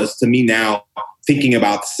harmless, to me now thinking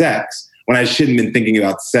about sex when I shouldn't have been thinking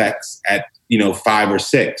about sex at 5 or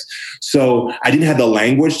 6. So I didn't have the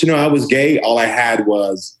language to know I was gay. All I had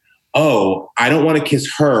was, oh, I don't want to kiss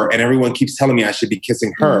her, and everyone keeps telling me I should be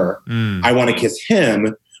kissing her. I want to kiss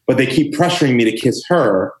him, but they keep pressuring me to kiss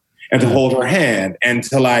her. and to hold her hand and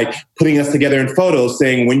to like putting us together in photos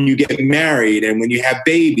saying when you get married and when you have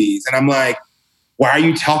babies. And I'm like, why are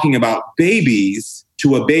you talking about babies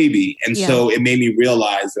to a baby? And so it made me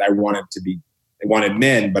realize that I wanted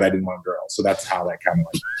men, but I didn't want girls. So that's how that kind of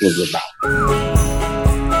like was about.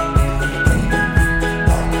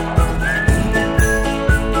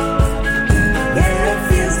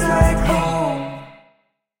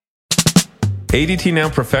 ADT now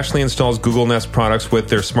professionally installs Google Nest products with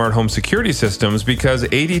their smart home security systems because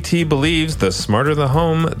ADT believes the smarter the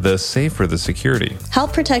home, the safer the security.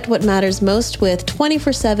 Help protect what matters most with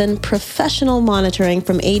 24/7 professional monitoring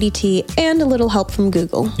from ADT and a little help from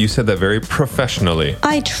Google. You said that very professionally.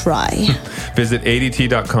 I try. Visit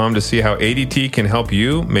ADT.com to see how ADT can help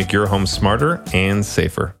you make your home smarter and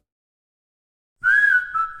safer.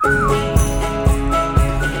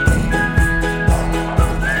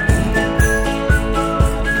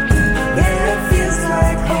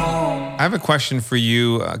 I have a question for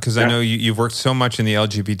you because I know you've worked so much in the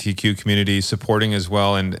LGBTQ community, supporting as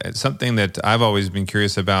well, and it's something that I've always been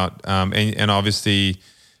curious about. And obviously,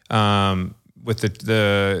 with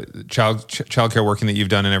the childcare working that you've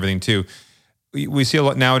done and everything too, we see a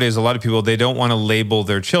lot nowadays. A lot of people, they don't want to label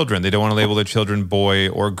their children. They don't want to label their children boy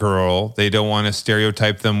or girl. They don't want to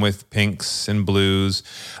stereotype them with pinks and blues,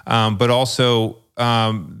 but also.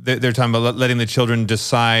 They're talking about letting the children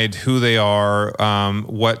decide who they are,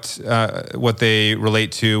 what they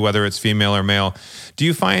relate to, whether it's female or male. Do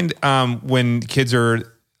you find when kids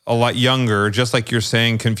are a lot younger, just like you're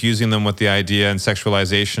saying, confusing them with the idea and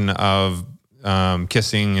sexualization of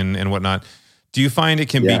kissing and whatnot, do you find it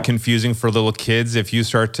can be confusing for little kids if you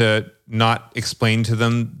start to not explain to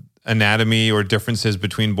them anatomy or differences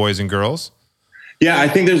between boys and girls? Yeah, I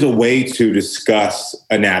think there's a way to discuss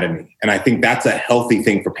anatomy. And I think that's a healthy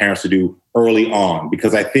thing for parents to do early on,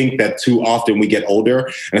 because I think that too often we get older,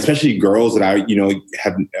 and especially girls that I,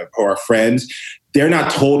 have or are friends, they're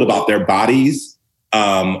not told about their bodies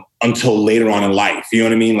until later on in life. You know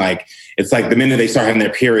what I mean? Like, it's like the minute they start having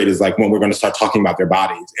their period is like when we're going to start talking about their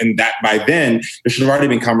bodies. And that by then, there should have already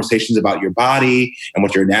been conversations about your body and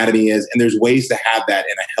what your anatomy is. And there's ways to have that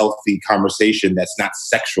in a healthy conversation that's not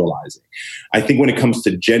sexualizing. I think when it comes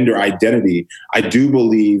to gender identity, I do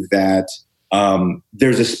believe that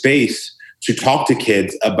there's a space to talk to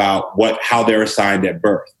kids about how they're assigned at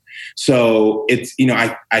birth. So it's,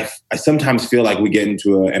 I sometimes feel like we get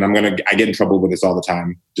into I get in trouble with this all the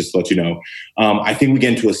time, just to let you know. I think we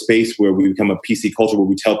get into a space where we become a PC culture where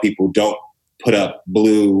we tell people don't put up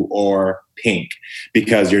blue or pink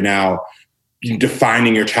because you're now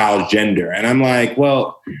defining your child's gender. And I'm like,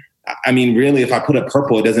 well, I mean, really, if I put up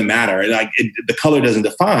purple, it doesn't matter. The color doesn't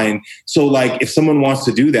define. So like, if someone wants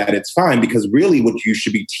to do that, it's fine, because really what you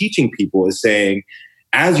should be teaching people is saying,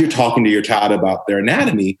 as you're talking to your child about their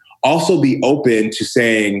anatomy, also be open to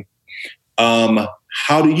saying,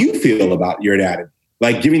 how do you feel about your anatomy?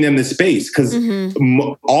 Like giving them the space, because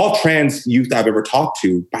all trans youth I've ever talked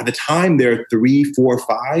to, by the time they're 3, 4,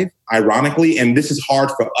 5, ironically, and this is hard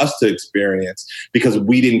for us to experience because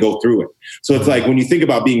we didn't go through it. So it's like when you think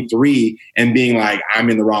about being 3 and being like, I'm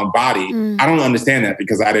in the wrong body, I don't understand that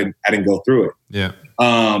because I didn't go through it. Yeah.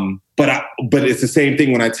 But it's the same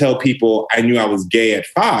thing when I tell people I knew I was gay at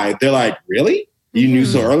 5. They're like, really? You knew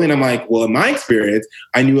so early? And I'm like, well, in my experience,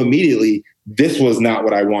 I knew immediately this was not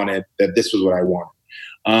what I wanted, that this was what I wanted.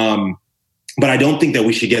 But I don't think that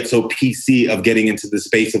we should get so PC of getting into the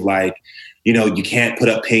space of like, you can't put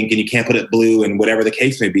up pink and you can't put up blue and whatever the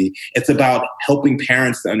case may be. It's about helping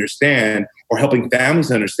parents to understand, or helping families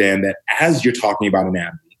to understand, that as you're talking about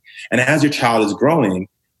anatomy and as your child is growing,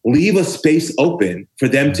 leave a space open for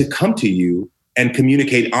them to come to you and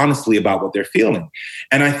communicate honestly about what they're feeling.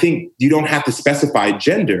 And I think you don't have to specify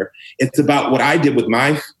gender. It's about what I did with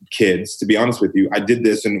my kids, to be honest with you. I did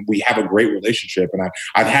this and we have a great relationship, and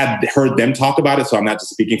I've heard them talk about it. So I'm not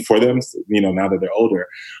just speaking for them, now that they're older.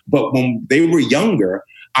 But when they were younger,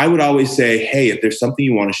 I would always say, hey, if there's something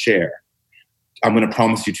you want to share, I'm going to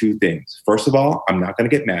promise you 2 things. First of all, I'm not going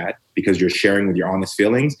to get mad because you're sharing with your honest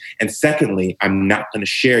feelings. And secondly, I'm not going to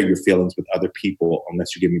share your feelings with other people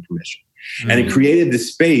unless you give me permission. And it created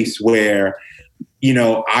this space where,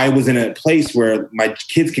 I was in a place where my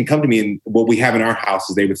kids can come to me, and what we have in our house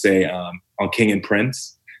is they would say, on King and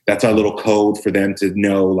Prince. That's our little code for them to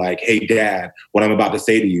know, like, hey, Dad, what I'm about to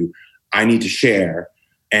say to you, I need to share.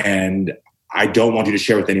 And I don't want you to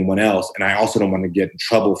share with anyone else. And I also don't want to get in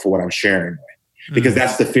trouble for what I'm sharing with, because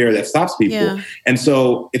that's the fear that stops people. Yeah. And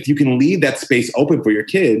so if you can leave that space open for your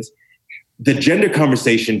kids, the gender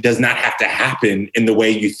conversation does not have to happen in the way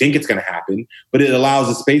you think it's going to happen, but it allows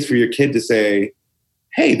a space for your kid to say,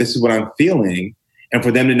 hey, this is what I'm feeling. and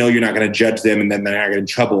for them to know you're not going to judge them and then they're not going to get in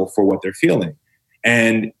trouble for what they're feeling.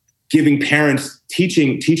 And giving parents,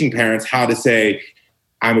 teaching parents how to say,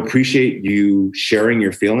 I appreciate you sharing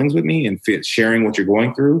your feelings with me and sharing what you're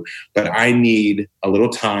going through, but I need a little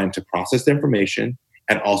time to process the information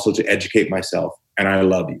and also to educate myself. And I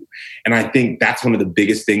love you. And I think that's one of the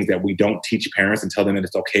biggest things that we don't teach parents and tell them that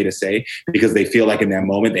it's okay to say, because they feel like in that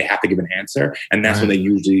moment they have to give an answer. And that's when they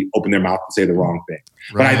usually open their mouth and say the wrong thing.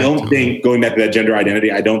 But I don't think, going back to that gender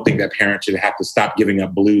identity, I don't think that parents should have to stop giving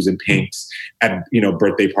up blues and pinks at,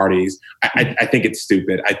 birthday parties. I think it's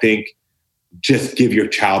stupid. I think just give your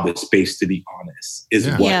child the space to be honest is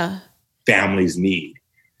what families need.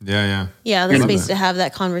 Yeah, the space to have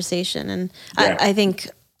that conversation. And I think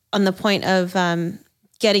on the point of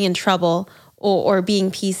getting in trouble or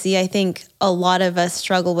being PC, I think a lot of us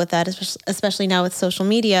struggle with that, especially now with social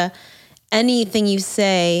media. Anything you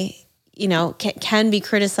say, can be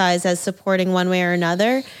criticized as supporting one way or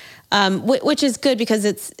another, which is good because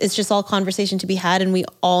it's just all conversation to be had, and we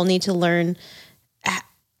all need to learn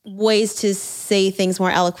ways to say things more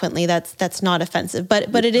eloquently that's not offensive.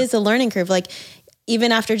 But it is a learning curve. Like,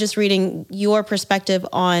 even after just reading your perspective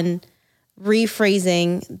on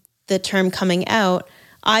rephrasing the term coming out,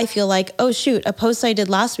 I feel like, oh shoot, a post I did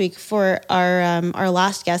last week for our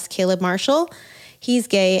last guest, Caleb Marshall, he's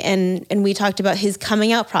gay, and we talked about his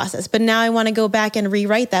coming out process. But now I want to go back and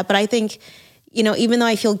rewrite that. But I think, even though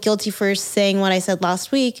I feel guilty for saying what I said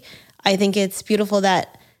last week, I think it's beautiful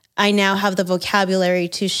that I now have the vocabulary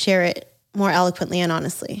to share it more eloquently and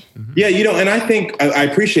honestly. Yeah, and I think I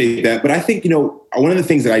appreciate that. But I think, one of the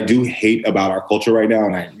things that I do hate about our culture right now,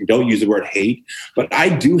 and I don't use the word hate, but I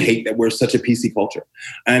do hate that we're such a PC culture.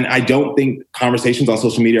 And I don't think conversations on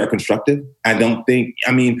social media are constructive. I don't think,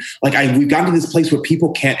 we've gotten to this place where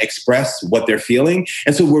people can't express what they're feeling.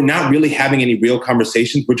 And so we're not really having any real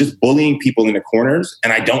conversations. We're just bullying people in the corners.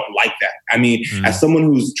 And I don't like that. As someone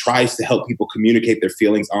who tries to help people communicate their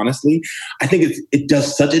feelings honestly, I think it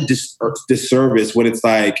does such a disservice when it's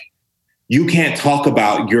like, you can't talk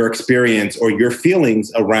about your experience or your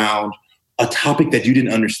feelings around a topic that you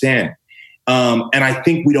didn't understand. And I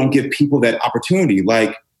think we don't give people that opportunity.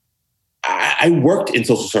 Like, I worked in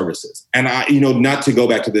social services, and not to go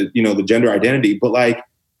back to the gender identity, but like,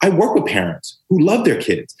 I work with parents who love their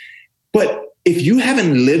kids. But if you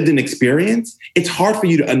haven't lived an experience, it's hard for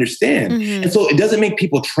you to understand. Mm-hmm. And so it doesn't make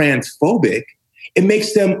people transphobic. It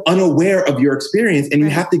makes them unaware of your experience. And you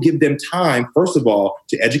have to give them time, first of all,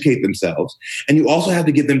 to educate themselves. And you also have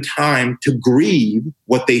to give them time to grieve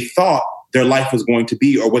what they thought their life was going to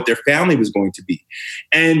be or what their family was going to be.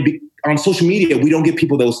 And on social media, we don't give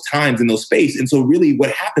people those times and those space. And so really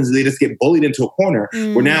what happens is they just get bullied into a corner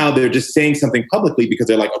where now they're just saying something publicly because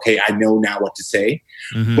they're like, okay, I know now what to say.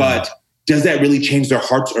 Mm-hmm. But does that really change their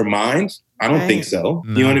hearts or minds? I don't think so.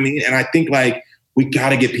 No. You know what I mean? And I think we got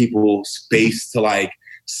to give people space to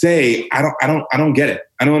say, I don't get it.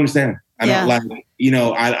 I don't understand. I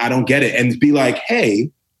don't get it. And be like,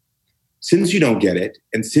 hey, since you don't get it,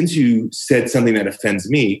 and since you said something that offends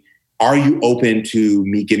me, are you open to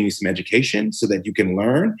me giving you some education so that you can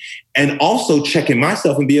learn? And also checking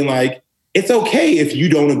myself and being like, it's okay if you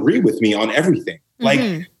don't agree with me on everything.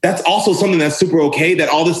 Mm-hmm. That's also something that's super okay that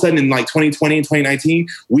all of a sudden in 2020 and 2019,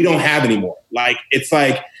 we don't have anymore. It's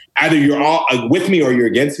like, either you're all with me or you're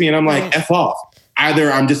against me. And I'm like, F off.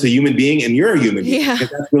 Either I'm just a human being and you're a human being. Yeah.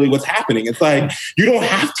 That's really what's happening. It's like, you don't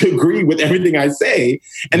have to agree with everything I say.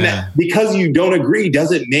 And that because you don't agree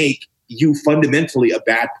doesn't make you fundamentally a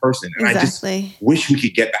bad person. And I just wish we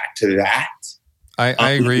could get back to that.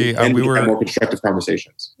 I agree. And we have more constructive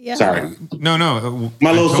conversations. Yeah. Sorry. No.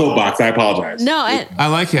 My little soapbox. I apologize. No, I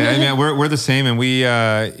like it. We're the same. And we,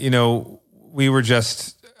 we were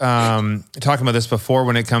just talking about this before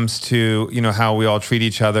when it comes to, how we all treat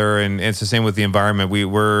each other. And it's the same with the environment.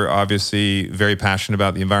 We're obviously very passionate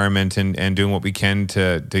about the environment and doing what we can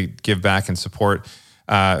to give back and support,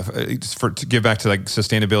 to give back to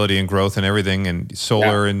sustainability and growth and everything, and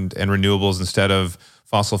solar and renewables instead of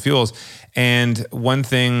fossil fuels. And one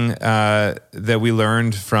thing that we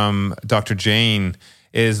learned from Dr. Jane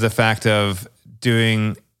is the fact of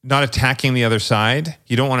not attacking the other side.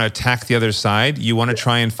 You don't want to attack the other side. You want to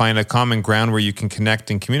try and find a common ground where you can connect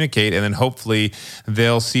and communicate. And then hopefully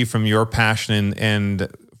they'll see from your passion and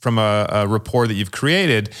from a rapport that you've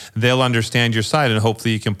created, they'll understand your side and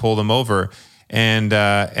hopefully you can pull them over. And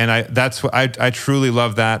that's what I truly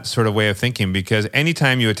love, that sort of way of thinking, because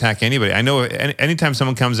anytime you attack anybody, I know anytime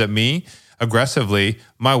someone comes at me aggressively,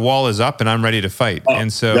 my wall is up and I'm ready to fight.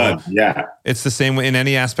 And so it's the same in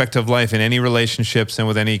any aspect of life, in any relationships and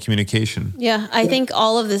with any communication. Yeah. I think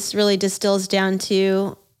all of this really distills down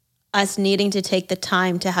to us needing to take the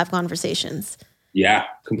time to have conversations. Yeah,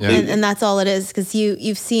 completely. And that's all it is. Because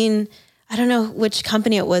you've seen, I don't know which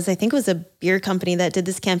company it was. I think it was a beer company that did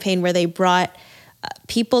this campaign where they brought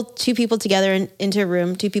two people together into a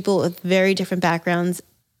room, two people with very different backgrounds,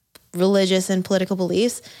 religious and political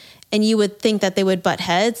beliefs. And you would think that they would butt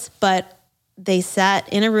heads, but they sat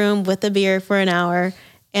in a room with a beer for an hour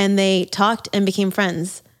and they talked and became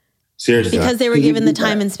friends. Seriously. Because they were given the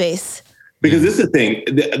time and space. Because this is the thing.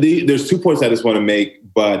 There's 2 points I just want to make.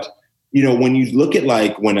 But, when you look at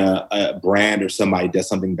like when a brand or somebody does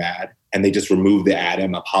something bad and they just remove the ad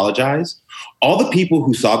and apologize, all the people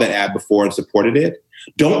who saw that ad before and supported it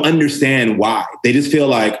don't understand why. They just feel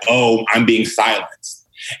like, oh, I'm being silenced.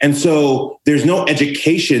 And so there's no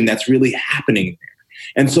education that's really happening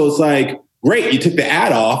there. And so it's like, great, you took the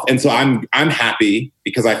ad off. And so I'm happy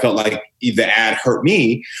because I felt like the ad hurt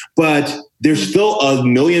me. But there's still a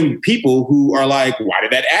million people who are like, why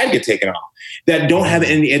did that ad get taken off? That don't have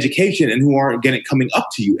any education and who aren't coming up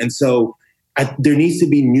to you. And so there needs to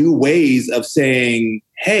be new ways of saying,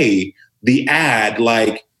 hey, the ad,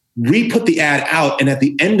 like re-put the ad out. And at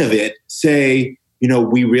the end of it, say,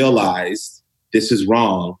 we realized this is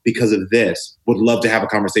wrong because of this. Would love to have a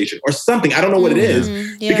conversation or something. I don't know what it is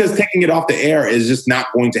because taking it off the air is just not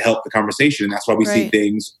going to help the conversation. And that's why we see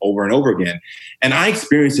things over and over again. And I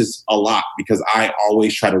experience this a lot because I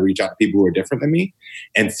always try to reach out to people who are different than me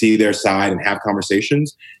and see their side and have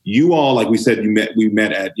conversations. You all, like we said, we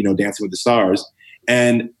met at, Dancing with the Stars.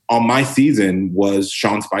 And on my season was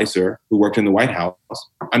Sean Spicer, who worked in the White House.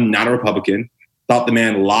 I'm not a Republican. Thought the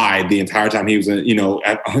man lied the entire time he was, as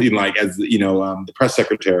the press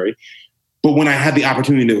secretary. But when I had the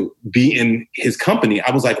opportunity to be in his company,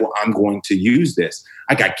 I was like, well, I'm going to use this.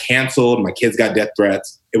 I got canceled. My kids got death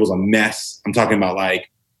threats. It was a mess. I'm talking about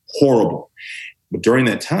like horrible. But during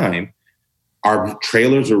that time, our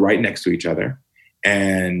trailers were right next to each other.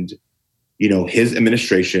 And, his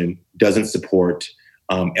administration doesn't support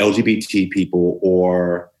LGBT people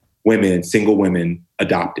or women, single women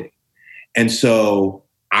adopting. And so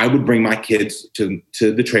I would bring my kids to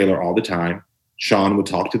the trailer all the time. Sean would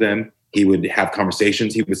talk to them. He would have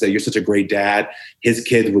conversations. He would say, you're such a great dad. His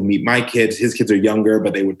kids would meet my kids. His kids are younger,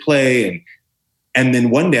 but they would play. And then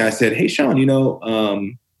one day I said, hey, Sean,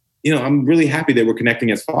 I'm really happy that we're connecting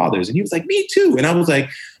as fathers. And he was like, me too. And I was like,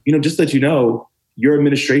 just to let you know, your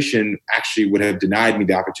administration actually would have denied me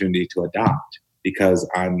the opportunity to adopt because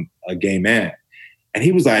I'm a gay man. And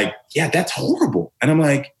he was like, yeah, that's horrible. And I'm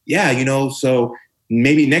like, yeah, so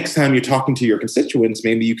maybe next time you're talking to your constituents,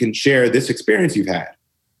 maybe you can share this experience you've had.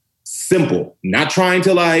 Simple. Not trying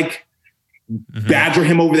to badger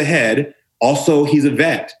him over the head. Also, he's a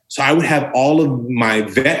vet. So I would have all of my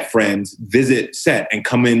vet friends visit set and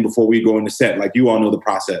come in before we go into set. Like you all know the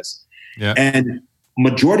process. Yeah. And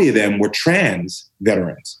majority of them were trans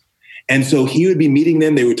veterans. And so he would be meeting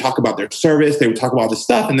them. They would talk about their service. They would talk about this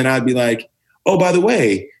stuff. And then I'd be like, oh, by the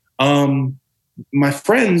way, my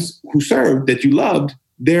friends who served that you loved,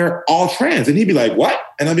 they're all trans. And he'd be like, what?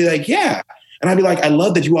 And I'd be like, yeah. And I'd be like, I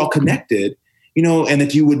love that you all connected, and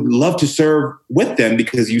that you would love to serve with them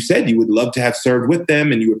because you said you would love to have served with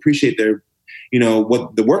them and you appreciate their,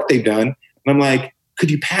 what the work they've done. And I'm like, could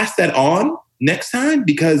you pass that on next time?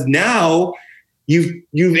 Because now you've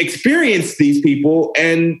experienced these people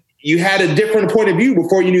and you had a different point of view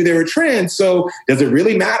before you knew they were trans. So does it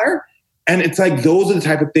really matter? And it's like, those are the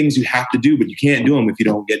type of things you have to do, but you can't do them if you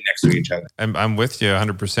don't get next to each other. I'm with you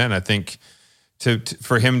 100%. I think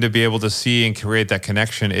for him to be able to see and create that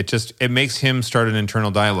connection, it makes him start an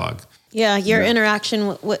internal dialogue. Yeah. Your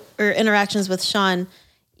interaction or interactions with Sean,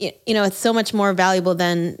 it's so much more valuable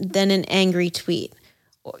than an angry tweet,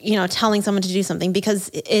 or, telling someone to do something,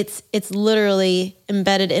 because it's literally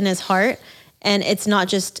embedded in his heart. And it's not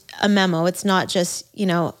just a memo. It's not just,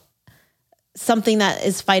 something that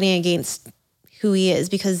is fighting against who he is,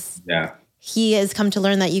 because he has come to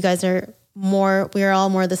learn that you guys we're all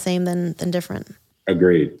more the same than different.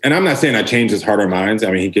 Agreed. And I'm not saying I changed his heart or minds.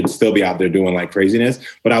 I mean, he could still be out there doing like craziness,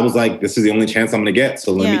 but I was like, this is the only chance I'm going to get.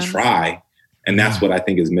 So let me try. And that's what I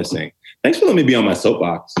think is missing. Thanks for letting me be on my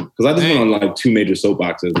soapbox, because I just went on like 2 major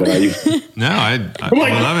soapboxes that I used. No, I'm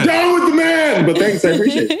like, I love it. Down with the man. But thanks, I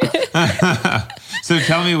appreciate it. So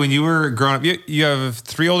tell me, when you were growing up, you have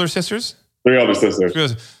 3 older sisters? 3 older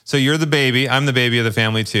sisters. So you're the baby. I'm the baby of the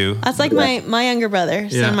family too. That's like my younger brother.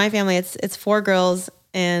 So in my family, it's 4 girls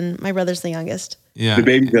and my brother's the youngest. Yeah. The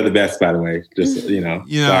babies are the best, by the way. Just, you know.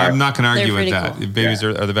 Sorry. I'm not going to argue with They're that. pretty Babies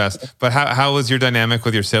are the best. But how was your dynamic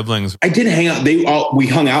with your siblings? I did hang out. We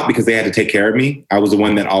hung out because they had to take care of me. I was the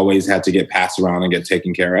one that always had to get passed around and get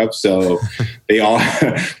taken care of. So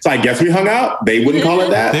so I guess we hung out. They wouldn't call it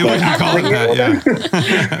that. They wouldn't call it that,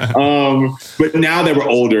 yeah. But now that we're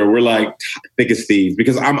older, we're like thick as thieves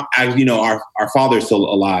because our father's still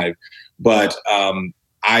alive, but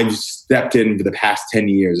I've stepped in for the past 10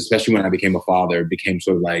 years, especially when I became a father, became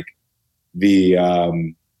sort of like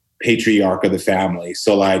the patriarch of the family.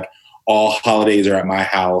 So like all holidays are at my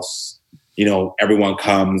house. You know, everyone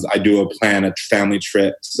comes. I do a family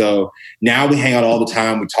trip. So now we hang out all the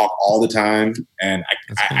time. We talk all the time. And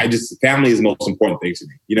I just, family is the most important thing to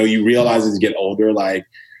me. You know, you realize as you get older, like,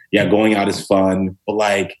 yeah, going out is fun. But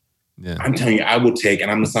like, I'm telling you, I would take,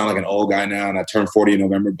 and I'm going to sound like an old guy now, and I turned 40 in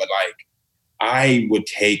November, but like, I would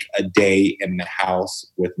take a day in the house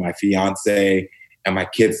with my fiance and my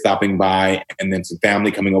kids stopping by and then some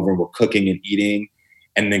family coming over and we're cooking and eating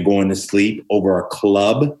and then going to sleep over a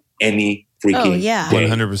club any freaking day.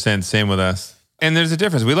 100%. Same with us. And there's a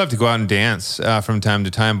difference. We love to go out and dance from time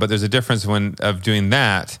to time, but there's a difference of doing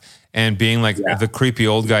that and being like the creepy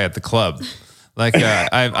old guy at the club. Like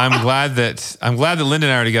I'm glad that Linda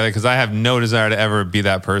and I are together because I have no desire to ever be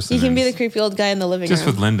that person. You can be the creepy old guy in the living room. Just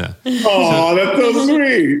with Linda. Oh, that's so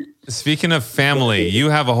sweet. Speaking of family, you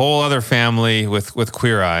have a whole other family with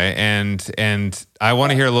Queer Eye, and I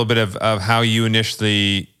want to hear a little bit of how you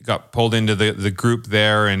initially got pulled into the group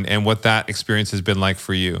there and what that experience has been like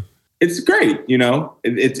for you. It's great, you know.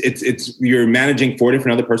 It's you're managing 4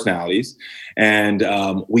 different other personalities, and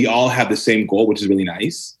we all have the same goal, which is really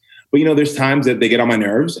nice. But, you know, there's times that they get on my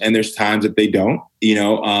nerves and there's times that they don't, you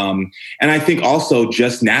know. And I think also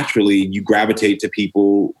just naturally you gravitate to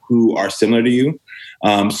people who are similar to you.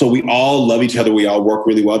 So we all love each other. We all work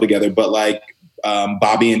really well together. But like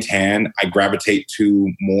Bobby and Tan, I gravitate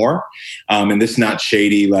to more. And this is not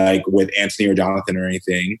shady like with Anthony or Jonathan or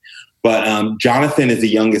anything. But Jonathan is the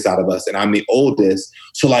youngest out of us and I'm the oldest.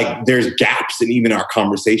 So like there's gaps in even our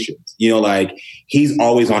conversations. You know, like he's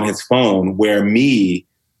always on his phone where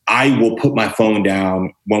I will put my phone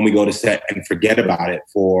down when we go to set and forget about it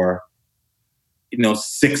for,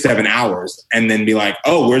 6-7 hours and then be like,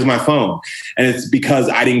 oh, where's my phone? And it's because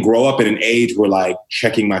I didn't grow up in an age where like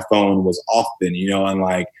checking my phone was often, and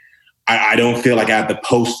like, I don't feel like I have to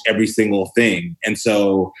post every single thing. And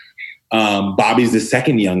so Bobby's the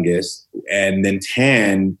second youngest. And then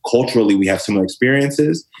Tan, culturally, we have similar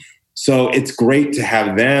experiences. So it's great to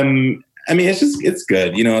have them. I mean, it's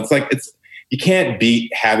good. You can't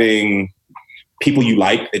beat having people you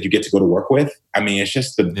like that you get to go to work with. I mean, it's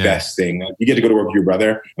just the best thing. Like, you get to go to work with your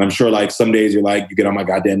brother. And I'm sure like some days you're like, you get on my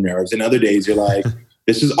goddamn nerves. And other days you're like,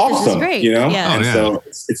 this is awesome. This is great. Yeah. So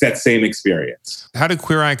it's that same experience. How did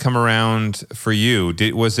Queer Eye come around for you?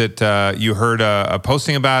 Was it you heard a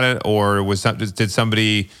posting about it, or did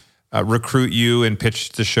somebody recruit you and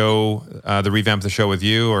pitch the show, the revamp the show with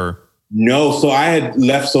you, or? No, so I had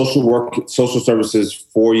left social services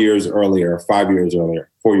 4 years earlier, 5 years earlier,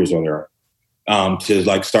 4 years earlier, to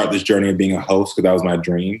like start this journey of being a host because that was my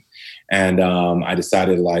dream, and I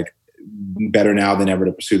decided like better now than ever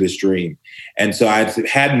to pursue this dream. And so I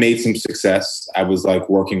had made some success. I was like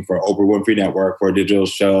working for Oprah Winfrey Network for a digital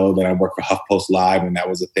show. Then I worked for HuffPost Live, and that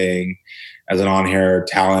was a thing as an on-air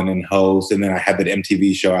talent and host. And then I had that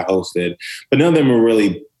MTV show I hosted, but none of them were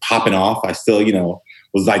really popping off. I still,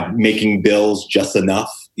 was like making bills just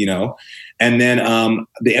enough, And then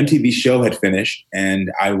the MTV show had finished,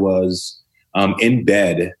 and I was in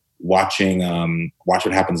bed watching Watch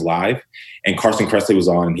What Happens Live, and Carson Kressley was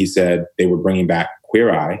on, and he said they were bringing back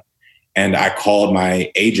Queer Eye. And I called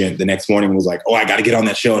my agent the next morning and was like, oh, I got to get on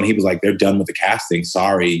that show. And he was like, they're done with the casting.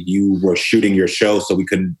 Sorry, you were shooting your show, so we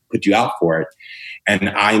couldn't put you out for it. And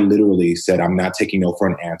I literally said, I'm not taking no for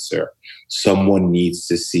an answer. Someone needs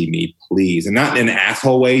to see me, please. And not in an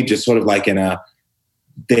asshole way, just sort of like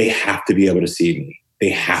they have to be able to see me. They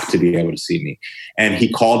have to be able to see me. And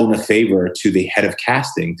he called in a favor to the head of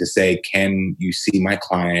casting to say, can you see my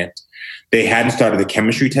client? They hadn't started the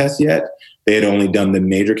chemistry test yet. They had only done the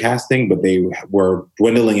major casting, but they were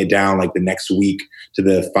dwindling it down like the next week to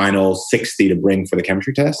the final 60 to bring for the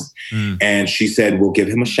chemistry test. And she said, we'll give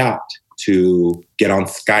him a shot to get on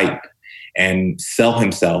Skype and sell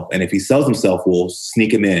himself. And if he sells himself, we'll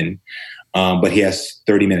sneak him in. But he has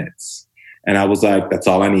 30 minutes. And I was like, that's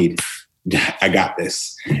all I need. I got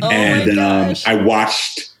this. And I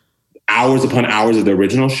watched hours upon hours of the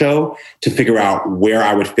original show to figure out where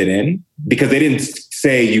I would fit in, because they didn't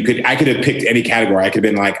say I could have picked any category. I could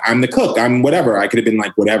have been like, I'm the cook, I'm whatever. I could have been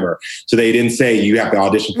like whatever. So they didn't say you have to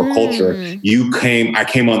audition for culture. I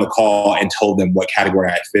came on the call and told them what category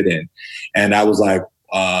I fit in. And I was like,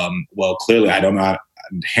 well, clearly I don't know how to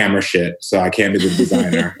hammer shit, so I can't be the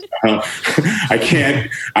designer.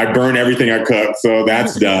 I burn everything I cook, so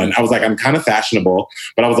that's done. I was like, I'm kind of fashionable,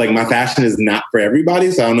 but I was like, my fashion is not for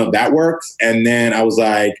everybody, so I don't know if that works. And then I was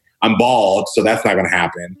like, I'm bald, so that's not going to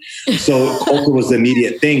happen. So culture was the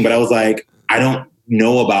immediate thing, but I was like, I don't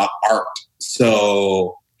know about art.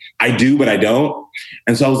 So I do, but I don't.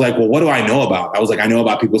 And so I was like, well, what do I know about? I was like, I know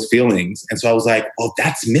about people's feelings. And so I was like, well,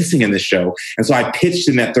 that's missing in this show. And so I pitched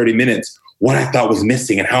in that 30 minutes what I thought was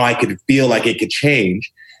missing and how I could feel like it could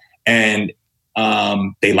change. And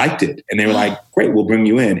they liked it. And they were like, great, we'll bring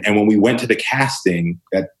you in. And when we went to the casting,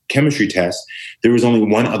 that chemistry test, there was only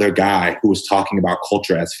one other guy who was talking about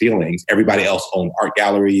culture as feelings. Everybody else owned art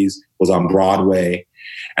galleries, was on Broadway.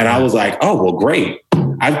 And I was like, oh, well, great.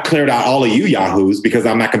 I've cleared out all of you yahoos because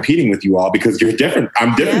I'm not competing with you all because you're different.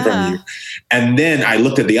 I'm different from you. And then I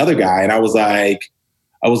looked at the other guy and I was like,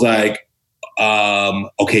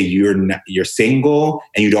 okay, you're single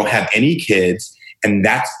and you don't have any kids, and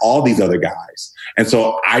that's all these other guys. And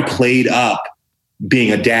so I played up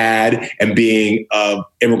being a dad and being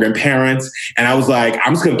immigrant parents. And I was like,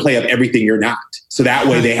 I'm just going to play up everything you're not. So that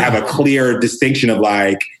way they have a clear distinction of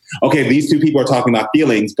like, okay, these two people are talking about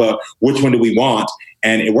feelings, but which one do we want?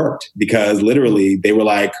 And it worked because literally they were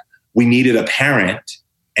like, we needed a parent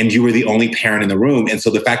and you were the only parent in the room. And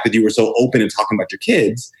so the fact that you were so open and talking about your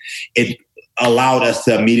kids, it allowed us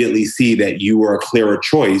to immediately see that you were a clearer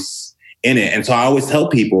choice in it. And so I always tell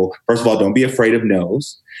people, first of all, don't be afraid of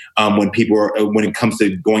no's when it comes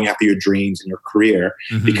to going after your dreams and your career,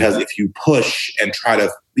 because if you push and try to,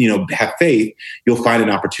 have faith, you'll find an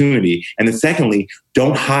opportunity. And then secondly,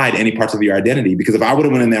 don't hide any parts of your identity, because if I would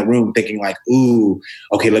have went in that room thinking like, ooh,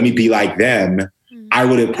 okay, let me be like them, I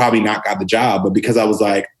would have probably not got the job. But because I was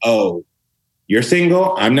like, oh, you're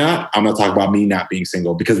single, I'm not, I'm going to talk about me not being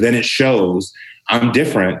single, because then it shows I'm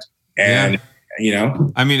different. And,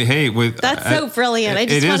 I mean, hey, that's so brilliant. I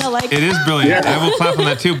just want to like, it is brilliant. Yeah. I will clap on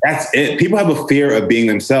that too. That's it. People have a fear of being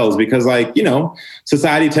themselves because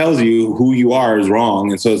society tells you who you are is wrong.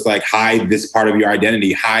 And so it's like, hide this part of your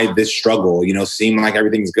identity, hide this struggle, seem like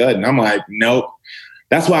everything's good. And I'm like, nope.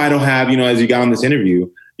 That's why I don't have, as you got on this interview,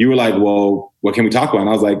 you were like, well, what can we talk about? And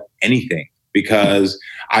I was like, anything, because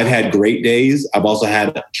I've had great days. I've also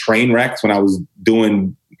had train wrecks when I was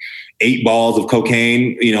doing 8 balls of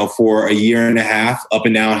cocaine, for a year and a half up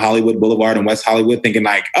and down Hollywood Boulevard in West Hollywood, thinking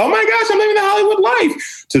like, oh my gosh, I'm living the Hollywood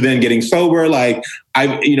life. To then getting sober, like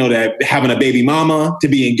to having a baby mama, to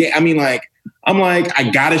being gay. I mean, I'm like, I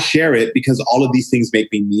gotta share it because all of these things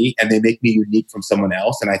make me me and they make me unique from someone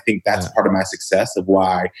else. And I think that's part of my success of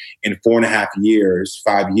why in 4.5 years,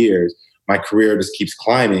 5 years, my career just keeps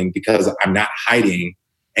climbing because I'm not hiding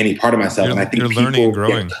any part of myself. And I think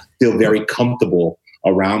people feel very comfortable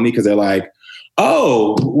around me because they're like,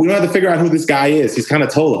 oh, we don't have to figure out who this guy is. He's kind of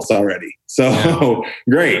told us already. So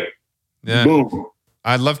great. Yeah. Boom.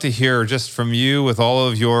 I'd love to hear just from you with all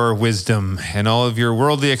of your wisdom and all of your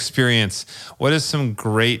worldly experience. What is some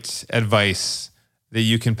great advice that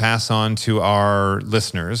you can pass on to our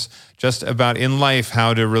listeners just about in life,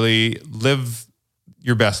 how to really live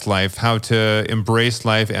your best life, how to embrace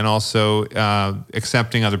life and also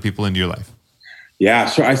accepting other people into your life? Yeah,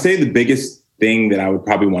 sure. I say the biggest thing that I would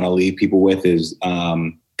probably want to leave people with is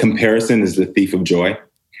comparison is the thief of joy.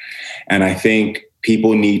 And I think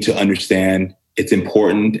people need to understand it's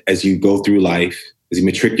important as you go through life, as you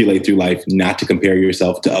matriculate through life, not to compare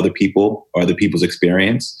yourself to other people or other people's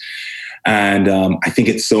experience. And I think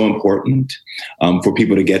it's so important for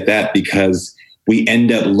people to get that, because we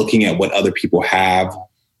end up looking at what other people have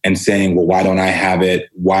and saying, well, why don't I have it?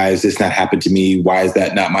 Why has this not happened to me? Why is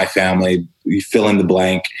that not my family? You fill in the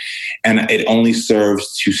blank. And it only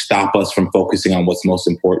serves to stop us from focusing on what's most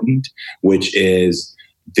important, which is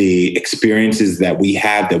the experiences that we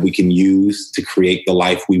have that we can use to create the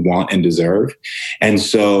life we want and deserve. And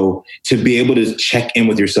so to be able to check in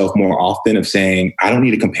with yourself more often of saying, I don't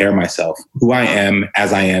need to compare myself. Who I am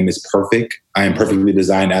as I am is perfect. I am perfectly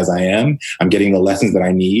designed as I am. I'm getting the lessons that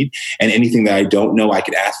I need. And anything that I don't know, I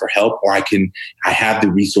can ask for help, or I have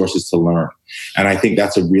the resources to learn. And I think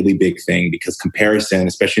that's a really big thing, because comparison,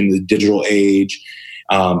 especially in the digital age,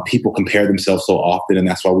 people compare themselves so often, and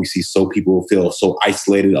that's why we see people feel so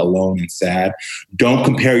isolated, alone, and sad. Don't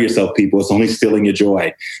compare yourself, people. It's only stealing your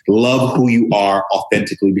joy. Love who you are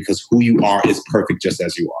authentically, because who you are is perfect just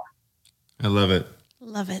as you are. I love it.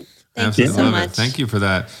 Love it. Thank you so love much. it. Thank you for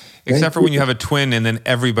that. Except for when you have a twin and then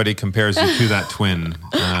everybody compares you to that twin.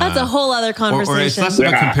 That's a whole other Or conversation. it's less of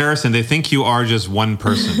a comparison. They think you are just one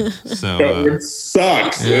person. So, It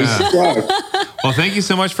sucks. It yeah. sucks. well, thank you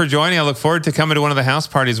so much for joining. I look forward to coming to one of the house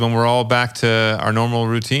parties when we're all back to our normal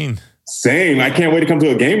routine. Same. I can't wait to come to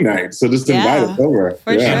a game night. So just invite us over.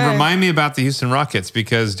 For sure. And remind me about the Houston Rockets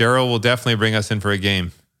because Daryl will definitely bring us in for a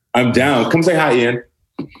game. I'm down. Come say hi, Ian.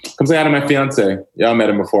 Come say hi to my fiance. Y'all met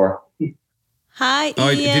him before. Hi, Ian. Oh,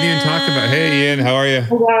 I didn't even talk about. Hey, Ian, how are you?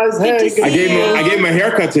 Hey guys, Good to see I gave him a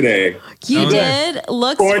haircut today. You Oh, did.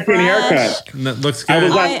 Looks Quarantine fresh. haircut. Looks I good.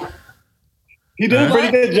 was like, you did a What?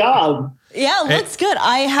 pretty good job. Yeah, looks good.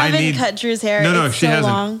 I haven't cut Drew's hair. No, it's she so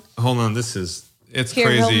hasn't. long. Hold on, it's Here,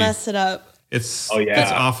 crazy. he'll mess it up. It's Oh, yeah.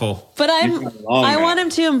 it's awful. But got long I hair. want him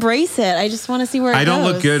to embrace it. I just want to see where it I don't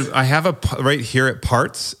goes. look good. I have right here at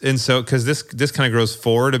parts, and so because this kind of grows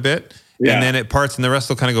forward a bit, Yeah. and then it parts, and the rest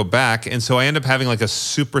will kind of go back, and so I end up having like a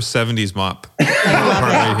super 70s mop I love part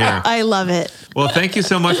it. right here. I love it. Well, thank you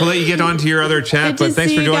so much. We'll let you get on to your other chat, Good to but thanks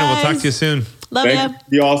see for you joining. We'll talk guys. to you soon. Love you. Thank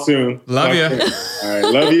you all soon. Love Talk ya. soon. All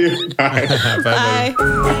right. Love you. Bye. Bye.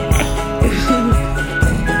 Bye.